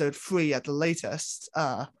episode 3 at the latest.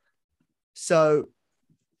 So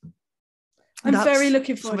I'm that's very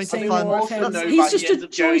looking forward to something seeing to more find. of him. know He's that just he ends a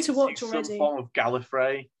up joy going to watch some already. form of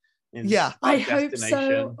Gallifrey. in Yeah. I his hope destination.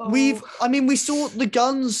 so. Oh. we saw the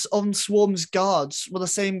guns on Swarm's guards were the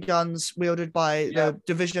same guns wielded by Yeah. the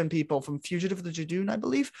Division people from Fugitive of the Jadoon, I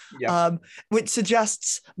believe. Yeah. Which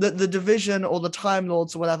suggests that the Division or the Time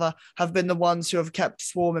Lords or whatever have been the ones who have kept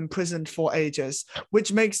Swarm imprisoned for ages,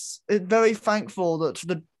 which makes it very thankful that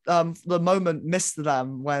the moment missed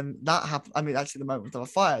them when that happened. I mean, actually, the moment they were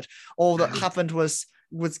fired. All that happened was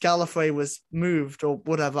Gallifrey was moved or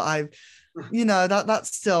whatever. That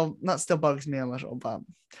still bugs me a little, but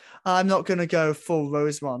I'm not going to go full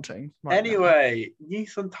Rose ranting. Right now. Anyway, new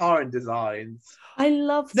Sontaran designs. I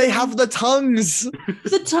love They them. have the tongues.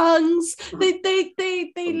 the tongues. They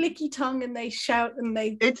licky tongue and they shout and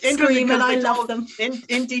they It's interesting scream and I because love them.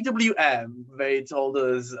 in DWM, they told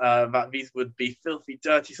us that these would be filthy,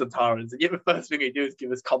 dirty Sontarans, and yet the first thing they do is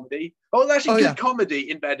give us comedy. Oh, it's actually Oh, good yeah.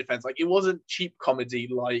 comedy in their defense. Like, it wasn't cheap comedy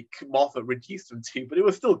like Moffat reduced them to, but it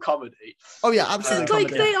was still comedy. Oh yeah, absolutely. Like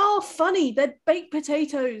comedy. they are funny. They're baked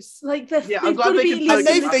potatoes. Like they're Yeah, I'm they've glad got to they be can at take And least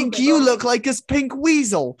a they little think bit you funny. look like a pink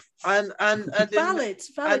weasel. And valid.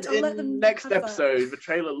 And I'll let in them next have that. episode, the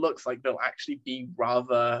trailer looks like they'll actually be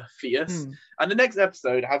rather fierce. Hmm. And the next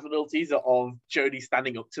episode has a little teaser of Jodie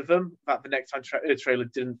standing up to them that the next time trailer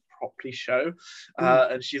didn't properly show.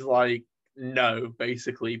 And she's like, no,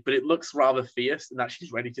 basically. But it looks rather fierce and that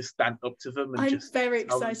she's ready to stand up to them. And I'm just very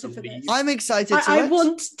tell them excited to for this. leave. I'm excited to I it.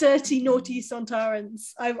 want dirty, naughty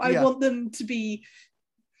Sontarans. I Yeah. want them to be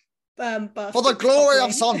buffed For the glory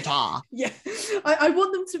of properly. Sontar. Yeah, I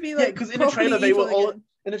want them to be like Yeah, because in the properly trailer they were evil all again.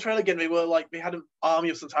 in the trailer again, they had an army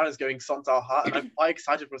of Sontarans going Sontar Heart, and I'm quite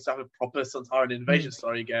excited for us to have a proper Sontaran invasion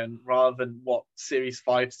story again, rather than what series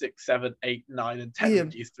 5, 6, 7, 8, 9, and 10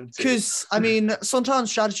 reduced them to. Because, I mean, Sontaran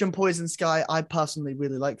Stratagem Poison Sky, I personally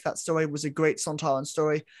really like that story. It was a great Sontaran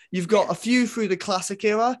story. You've got a few through the classic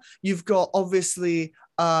era. You've got, obviously,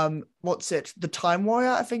 The Time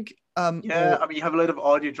Warrior, I think. I mean, you have a load of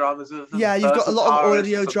audio dramas with them. Yeah, you've got a lot of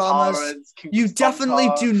audio dramas. You definitely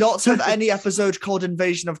do not have any episode called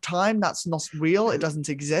Invasion of Time. That's not real. It doesn't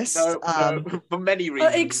exist. No, for many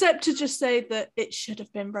reasons. Except to just say that it should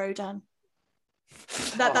have been Rodan.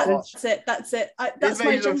 That's it. That's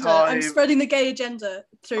my agenda. I'm spreading the gay agenda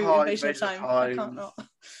through Invasion of Time. I can't not.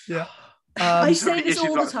 Yeah. I say this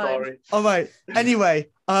all the time. All right. Anyway,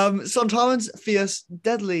 Sontarans, fierce,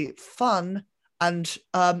 deadly, fun. And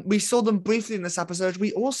we saw them briefly in this episode.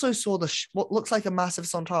 We also saw what looks like a massive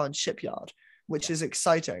Sontaran shipyard, which is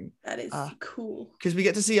exciting. That is cool. Because we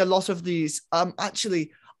get to see a lot of these.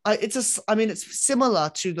 It's similar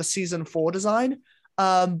to the season 4 design,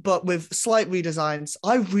 but with slight redesigns.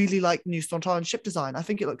 I really like new Sontaran ship design. I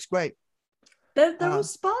think it looks great. They're all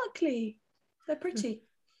sparkly. They're pretty.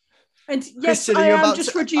 And yes, Christian, I am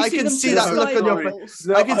just reducing them to I can see that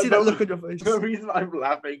look on your face. The reason I'm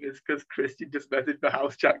laughing is because Christian just messaged the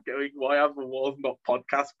house chat going, "Why are the walls not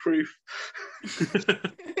podcast proof?"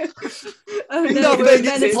 Nothing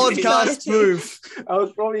is podcast proof. I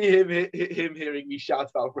was probably him hearing me shout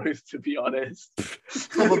about Rose, to be honest.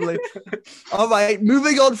 Probably. All right,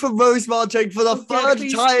 moving on from Rose marching for the third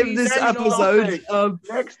time this episode.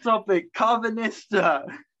 Next topic, Carvanista.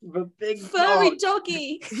 The big furry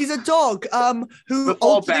doggy. He's a dog. Who the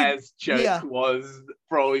four bears joke was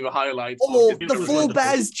probably the highlight. Oh, the four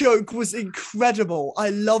bears joke was incredible. I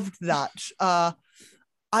loved that.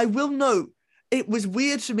 I will note it was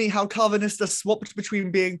weird to me how Carvanista swapped between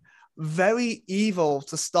being very evil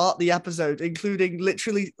to start the episode, including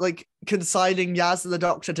literally like consigning Yaz the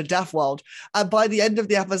Doctor to Death World, and by the end of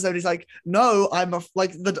the episode he's like, no,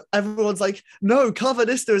 everyone's like, no,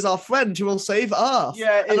 Carvanista is our friend who will save Earth.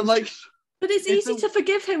 Yeah, and I'm like, but it's easy to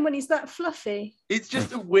forgive him when he's that fluffy. It's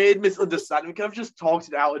just a weird misunderstanding. We could have just talked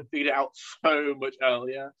it out and figured it out so much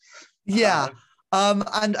earlier. Yeah.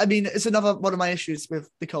 And I mean, it's another one of my issues with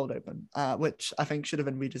the cold open, which I think should have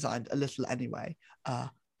been redesigned a little anyway.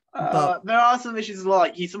 But there are some issues as well.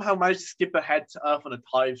 Like he somehow managed to skip ahead to Earth on a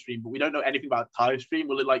time stream, but we don't know anything about a time stream.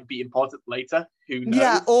 Will it be important later? Who knows?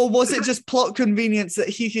 Yeah, or was it just plot convenience that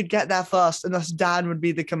he could get there first, and thus Dan would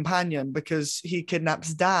be the companion because he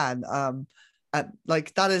kidnaps Dan? And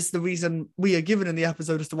that is the reason we are given in the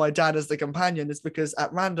episode as to why Dan is the companion, is because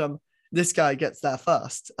at random this guy gets there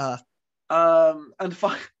first. And it's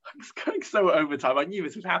going so overtime. I knew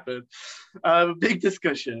this would happen. Big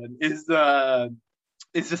discussion is the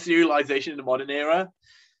serialization in the modern era.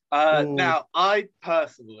 Now, I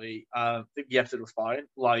personally think the episode was fine.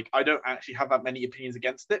 I don't actually have that many opinions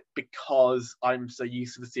against it because I'm so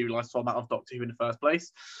used to the serialized format of Doctor Who in the first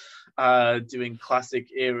place, doing classic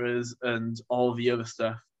eras and all the other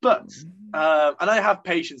stuff. But, and I have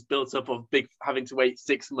patience built up of having to wait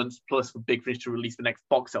 6 months plus for Big Finish to release the next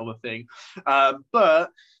box set of the thing. But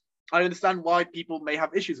I understand why people may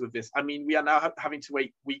have issues with this. I mean, we are now having to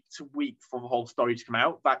wait week to week for the whole story to come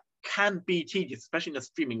out. That can be tedious, especially in a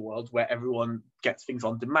streaming world where everyone gets things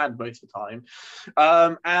on demand most of the time.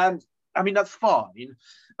 And I mean, that's fine.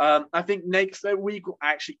 I think next week will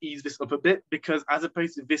actually ease this up a bit because as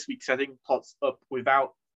opposed to this week setting plots up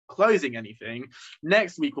without closing anything,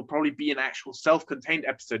 next week will probably be an actual self-contained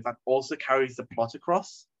episode that also carries the plot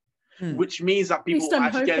across, which means that people will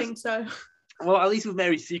actually get... So. Well, at least with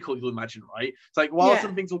Mary's sequel, you'll imagine, right? It's while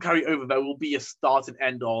some things will carry over, there will be a start and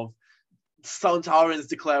end of Sontarans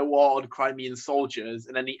declare war on Crimean soldiers,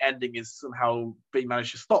 and then the ending is somehow they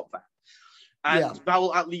manage to stop that. And that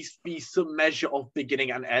will at least be some measure of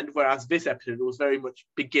beginning and end, whereas this episode was very much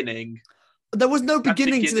beginning. There was no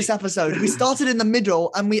beginning to this episode. We started in the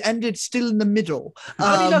middle and we ended still in the middle.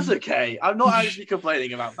 I mean, that's okay. I'm not actually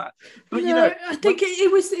complaining about that. But I think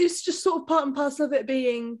it was just sort of part and parcel of it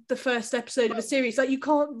being the first episode of a series. You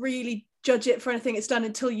can't really judge it for anything it's done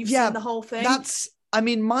until you've seen the whole thing. First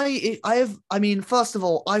of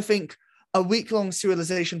all, I think a week-long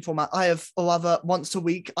serialization format, or rather once a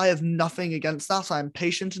week, I have nothing against that. I'm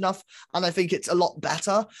patient enough, and I think it's a lot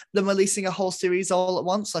better than releasing a whole series all at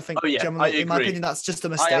once. I think generally, in my opinion, that's just a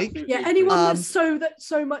mistake. Anyone that's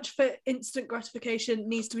so much for instant gratification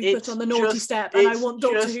needs to be put on the naughty step, and I want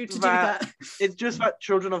Doctor Who to do that. It's just that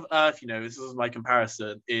Children of Earth, this is my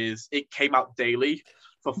comparison, is it came out daily.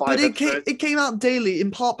 for 5 But episodes. it came out daily,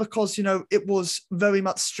 in part because, you know, it was very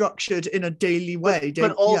much structured in a daily way.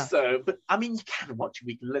 But I mean, you can watch it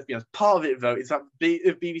weekly, let's be honest. Part of it, though, is that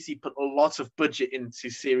BBC put a lot of budget into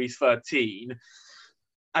Series 13,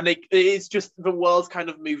 and it's just the world's kind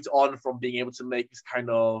of moved on from being able to make this kind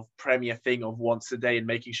of premiere thing of once a day and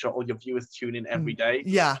making sure all your viewers tune in every day.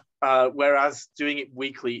 Yeah. Whereas doing it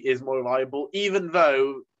weekly is more reliable, even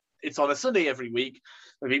though it's on a Sunday every week.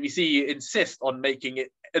 The BBC insist on making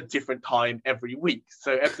it a different time every week.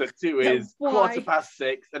 So episode 2 is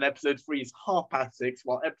 6:15 and episode 3 is 6:30,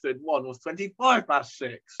 while episode 1 was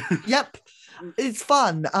 6:25. Yep. It's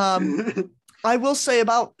fun. I will say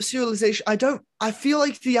about serialization, I feel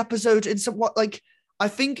like the episode in somewhat like, I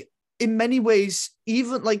think in many ways,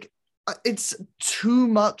 even like it's too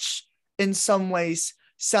much in some ways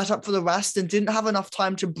set up for the rest and didn't have enough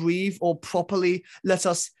time to breathe or properly let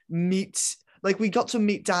us meet. Like, we got to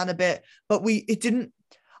meet Dan a bit, but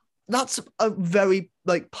that's a very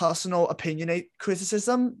like personal opinionate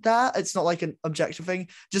criticism there. It's not like an objective thing.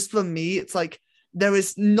 Just for me, it's like there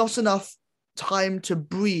is not enough time to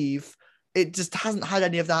breathe. It just hasn't had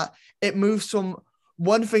any of that. It moves from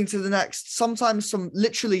one thing to the next, sometimes from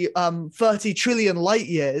literally 30 trillion light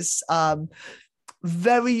years,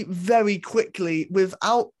 very, very quickly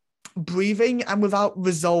without breathing and without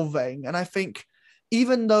resolving. And I think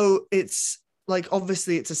even though it's like,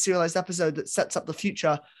 obviously it's a serialized episode that sets up the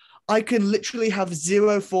future, I can literally have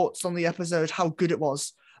zero thoughts on the episode, how good it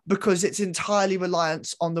was, because it's entirely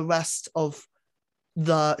reliant on the rest of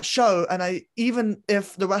the show. And even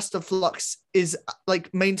if the rest of Flux is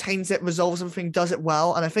like maintains it, resolves everything, does it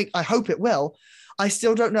well, and I hope it will, I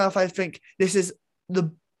still don't know if I think this is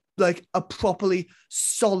like a properly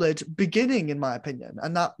solid beginning, in my opinion.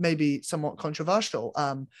 And that may be somewhat controversial,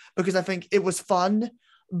 because I think it was fun,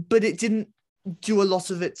 but it didn't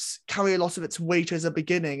carry a lot of its weight as a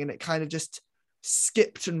beginning, and it kind of just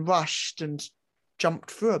skipped and rushed and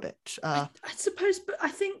jumped through a bit. I suppose, but I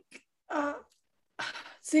think I'm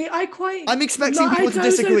expecting people to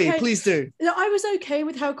disagree. Okay. Please do. No, I was okay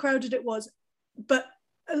with how crowded it was, but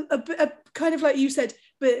a kind of like you said,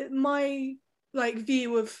 but my like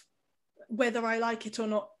view of whether I like it or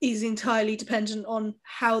not is entirely dependent on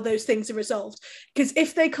how those things are resolved. Because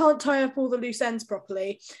if they can't tie up all the loose ends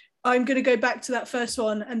properly, I'm going to go back to that first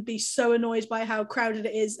one and be so annoyed by how crowded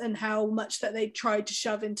it is and how much that they tried to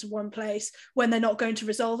shove into one place when they're not going to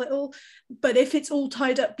resolve it all. But if it's all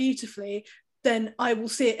tied up beautifully, then I will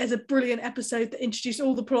see it as a brilliant episode that introduced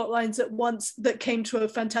all the plot lines at once that came to a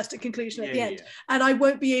fantastic conclusion at the end. And I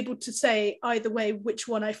won't be able to say either way which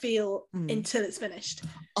one I feel until it's finished.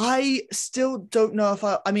 I still don't know if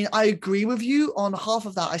I mean, I agree with you on half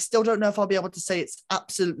of that. I still don't know if I'll be able to say it's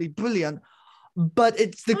absolutely brilliant, but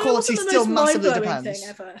it's the quality still massively depends. Thing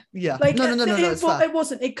ever. Yeah. Like, no, it's fair. It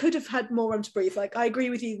wasn't. It could have had more room to breathe. Like, I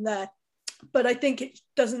agree with you there, but I think it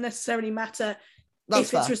doesn't necessarily matter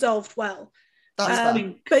if it's resolved well.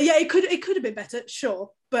 But yeah, it could have been better, sure.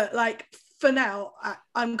 But like for now,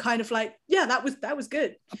 I'm kind of like, yeah, that was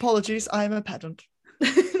good. Apologies, I'm a pedant.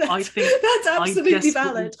 I think that's absolutely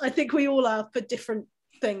valid. I think we all are for different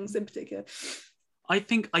things in particular. I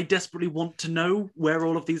think I desperately want to know where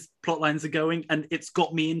all of these plot lines are going, and it's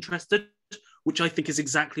got me interested, which I think is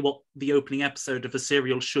exactly what the opening episode of a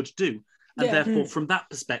serial should do. And therefore, from that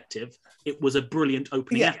perspective, it was a brilliant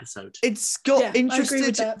opening episode. It's got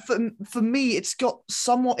interested, for me, it's got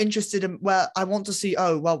somewhat interested in where I want to see,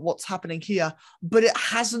 what's happening here? But it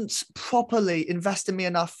hasn't properly invested me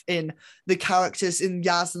enough in the characters, in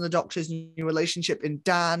Yaz and the Doctor's new relationship, in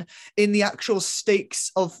Dan, in the actual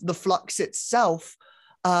stakes of the Flux itself.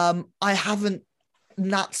 I haven't.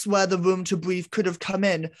 And that's where the room to breathe could have come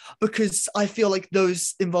in, because I feel like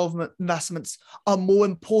those investments are more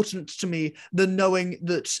important to me than knowing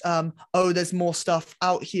that, there's more stuff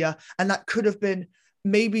out here. And that could have been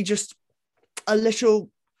maybe just a little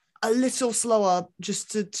slower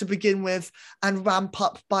just to begin with and ramp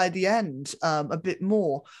up by the end a bit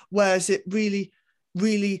more. Whereas it really,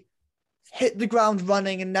 really hit the ground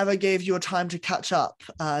running and never gave you a time to catch up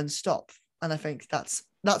and stop. And I think that's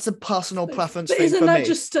a personal preference thing for me. Isn't that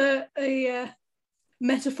just a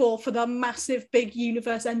metaphor for the massive big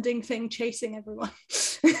universe ending thing chasing everyone?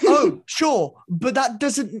 Oh, sure. But that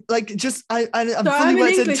doesn't, like, just, I'm fully aware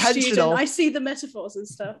it's intentional. Student. I see the metaphors and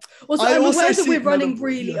stuff. Also, I'm aware that we're running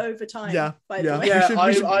really over time, by the way. Yeah,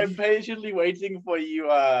 I'm patiently waiting for you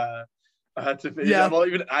to finish. I'm not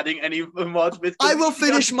even adding any more to this. I will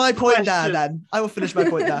finish my point there then. I will finish my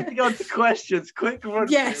point there. On to questions. Quick run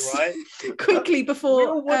through, right? Quickly before we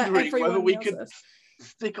were wondering whether we could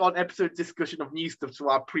stick on episode discussion of new stuff to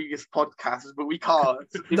our previous podcasts, but we can't.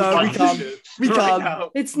 No, we can't. We can't. Now.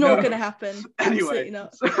 It's not No. going to happen. Anyway, Absolutely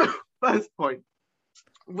not. so, first point.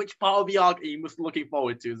 Which part of the arc are you most looking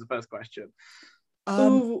forward to is the first question.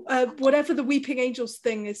 Whatever the Weeping Angels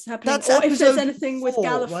thing is happening, That's or if there's episode anything with 4,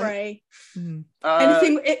 Gallifrey. right?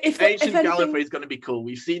 Anything, if Ancient anything, Gallifrey is going to be cool.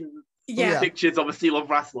 We've seen yeah. pictures of a seal of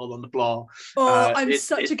Rassilon on the floor. I'm It-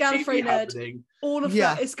 such it a Gallifrey should be nerd. happening. All of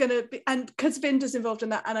Yeah. that is going to be, and because Vinder's involved in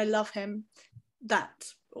that, and I love him. That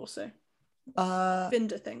also,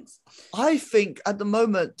 Vinder things. I think at the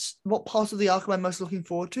moment, what part of the arc am I most looking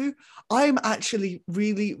forward to? I'm actually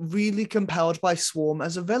really, really compelled by Swarm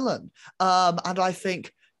as a villain. And I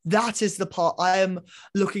think that is the part I am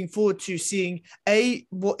looking forward to seeing, A,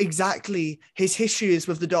 what exactly his history is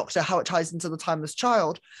with the Doctor, how it ties into the Timeless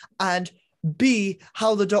Child, and B,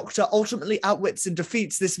 how the Doctor ultimately outwits and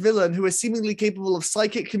defeats this villain who is seemingly capable of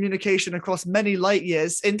psychic communication across many light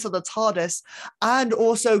years into the TARDIS, and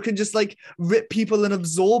also can just like rip people and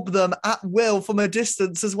absorb them at will from a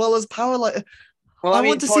distance, as well as power like. Well, I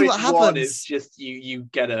want to see what point one happens. is just you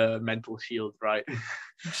get a mental shield, right?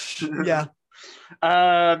 Yeah.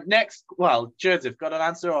 Next, well, Joseph, got an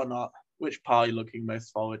answer or not? Which part are you looking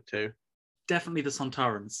most forward to? Definitely the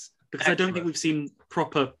Sontarans, because I don't think Excellent. we've seen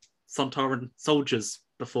proper Sontaran soldiers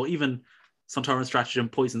before. Even Sontaran Stratagem,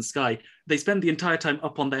 Poison Sky, they spend the entire time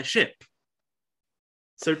up on their ship.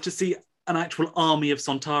 So to see an actual army of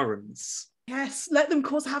Sontarans, Yes, let them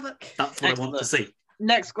cause havoc. that's what I want to see.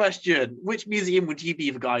 Next question. Which museum would you be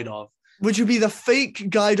the guide of? Would you be the fake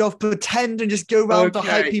guide of pretend and just go around to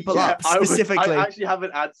hype people yeah, up specifically? I actually have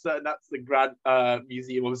an answer, and that's the Grand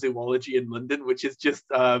Museum of Zoology in London, which is just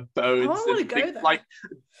bones wanna and go things there. like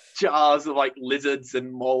jars of like lizards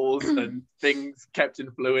and moles and things kept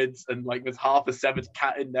in fluids, and like there's half a severed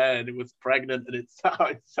cat in there, and it was pregnant, and it's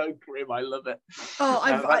so grim. I love it. Oh,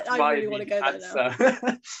 That's I my really want to go there now.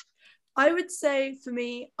 answer. I would say for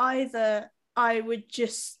me, either I would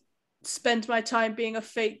just spend my time being a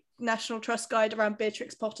fake National Trust guide around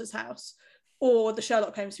Beatrix Potter's house, or the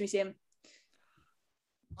Sherlock Holmes Museum.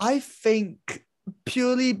 I think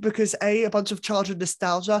purely because A, a bunch of childhood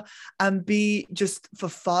nostalgia, and B, just for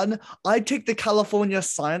fun, I'd take the California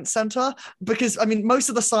Science Center, because I mean, most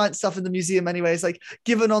of the science stuff in the museum anyway is like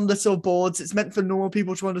given on little boards. It's meant for normal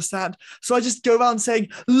people to understand. So I just go around saying,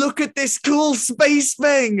 look at this cool space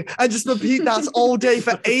thing, and just repeat that all day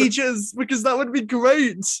for ages, because that would be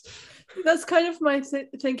great. That's kind of my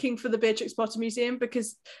thinking for the Beatrix Potter Museum,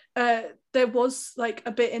 because there was like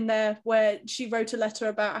a bit in there where she wrote a letter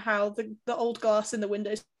about how the old glass in the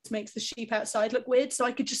windows makes the sheep outside look weird. So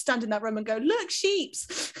I could just stand in that room and go, look,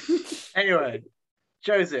 sheeps. Anyway,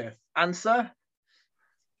 Joseph, answer?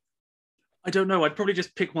 I don't know. I'd probably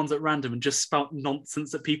just pick ones at random and just spout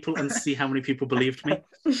nonsense at people and see how many people believed me.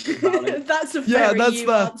 That's a Yeah, very that's you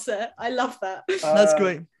fair. answer. I love that. That's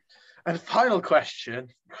great. And final question.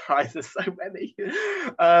 Christ, there's so many.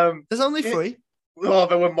 There's only 3. Oh,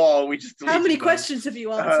 there were more. We just How deleted many them. questions have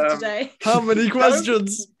you answered Um, today? How many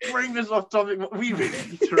questions? Bring this off topic. We really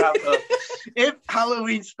need to wrap up. If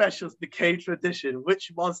Halloween specials became tradition,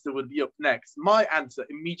 which monster would be up next? My answer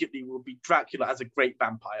immediately will be Dracula as a great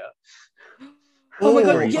vampire. Oh my Oh.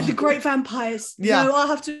 god, yeah, the great vampires. Yeah. No, I'll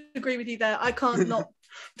have to agree with you there. I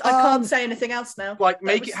can't say anything else now. Like, That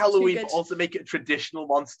make was it too Halloween, good. but also make it a traditional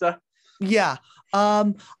monster. Yeah.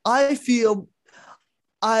 I feel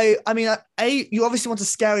I mean, you obviously want a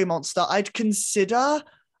scary monster. I'd consider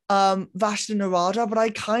Vashta Narada, but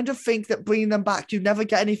I kind of think that bringing them back, you never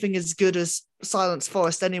get anything as good as Silence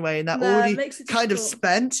Forest anyway, and that Nah, it already makes it kind of difficult.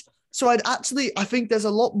 spent. So I think there's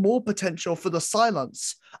a lot more potential for the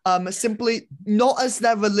Silence, simply not as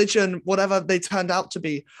their religion, whatever they turned out to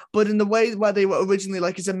be, but in the way where they were originally,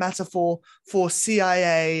 like as a metaphor for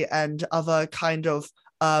CIA and other kind of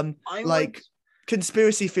like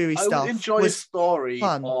conspiracy theory I stuff. would enjoy a was story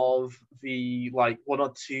fun. of the like 1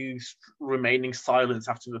 or 2 remaining silence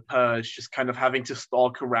after the purge, just kind of having to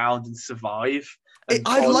stalk around and survive. And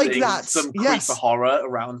I'd like causing that, Some yes. creeper horror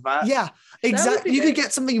around that. Yeah, exactly. be You could good.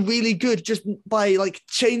 get something really good just by like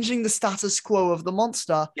changing the status quo of the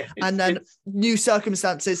monster, Yeah, and then new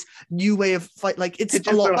circumstances, new way of fight. Like it's it a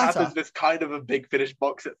just lot so better. happens there's kind of a Big Finish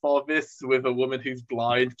box set for this with a woman who's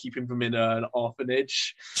blind, keeping them in an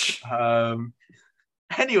orphanage.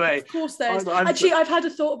 Anyway, Of course there is. I'm- Actually, I've had a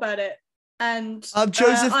thought about it. And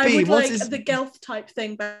Joseph I B, would what like is- the Gelth type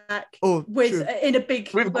thing back Oh, with true. in a big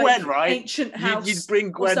with like, Gwen, right? ancient house You'd bring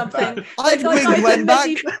or Gwen something. back. I'd Like, bring either Gwen back.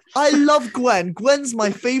 medieval- I love Gwen. Gwen's my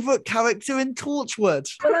favorite character in Torchwood.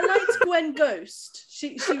 Well, I liked Gwen Ghost.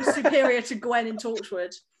 She was superior to Gwen in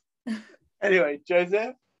Torchwood. Anyway,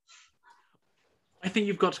 Joseph. I think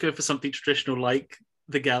you've got to go for something traditional like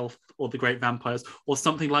the Gelth or the Great Vampires, or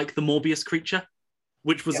something like the Morbius creature,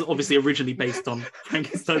 which was obviously originally based on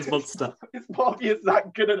Frankenstein's monster. Is Morbius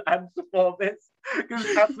that good an answer for this? Because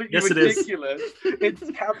it's absolutely ridiculous.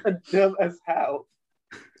 It's camp and dumb as hell.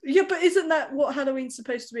 Yeah, but isn't that what Halloween's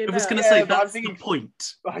supposed to be about? I was going to say, that's the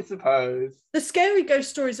point. I suppose. The scary ghost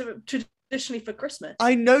stories are traditionally for Christmas.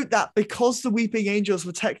 I note that because the Weeping Angels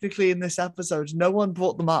were technically in this episode, no one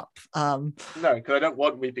brought them up. No, because I don't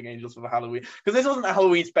want Weeping Angels for the Halloween. Because this wasn't a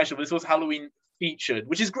Halloween special, this was Halloween featured,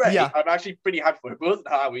 which is great. Yeah. I'm actually pretty happy for it, but it wasn't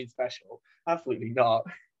a Halloween special. Absolutely not.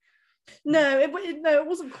 No, it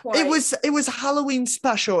wasn't quite. It was a Halloween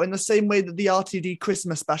special in the same way that the RTD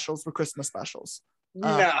Christmas specials were Christmas specials.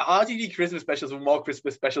 RTD Christmas specials were more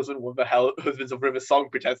Christmas specials than what the hell Husbands of River Song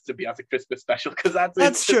pretends to be as a Christmas special, because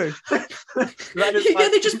that's true.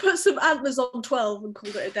 They just put some antlers on 12 and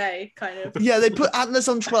called it a day, kind of. Yeah, they put antlers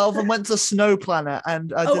on 12 and went to Snow Planet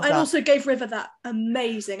and also gave River that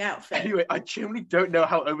amazing outfit. Anyway, I genuinely don't know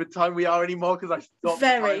how over time we are anymore because I stopped the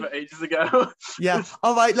timer ages ago. Yeah.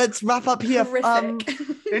 All right, let's wrap up here.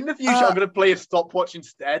 In the future, I'm going to play a stopwatch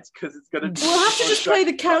instead because it's going to. We'll have to just play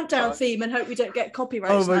the countdown theme and hope we don't get copyright.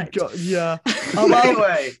 Oh my god! Yeah.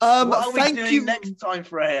 Anyway, what are we doing next time,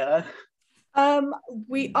 Freya?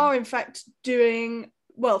 We are in fact doing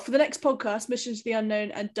for the next podcast, Mission to the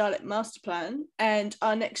Unknown and Dalek Master Plan, and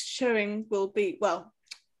our next showing will be by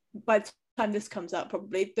the time this comes out,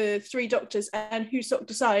 probably the Three Doctors and Who Sock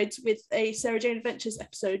Decides, with a Sarah Jane Adventures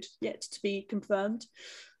episode yet to be confirmed.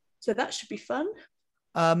 So that should be fun.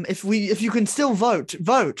 If you can still vote.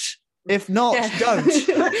 If not, don't.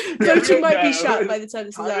 Voting might be shut by the time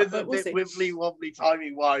this is out, but we'll see. Wibbly wobbly,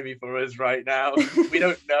 timey-wimey for us right now. We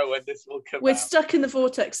don't know when this will come We're out. Stuck in the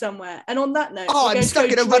vortex somewhere. And on that note, I'm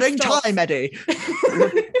stuck in a running time, Eddie.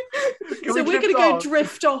 So we're going to go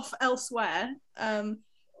drift off elsewhere. I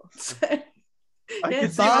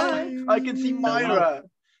can see Myra.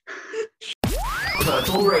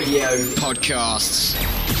 Purple Radio Podcasts.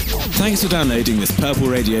 Thanks for downloading this Purple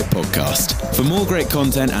Radio podcast. For more great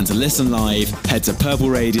content and to listen live, head to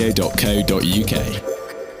purpleradio.co.uk.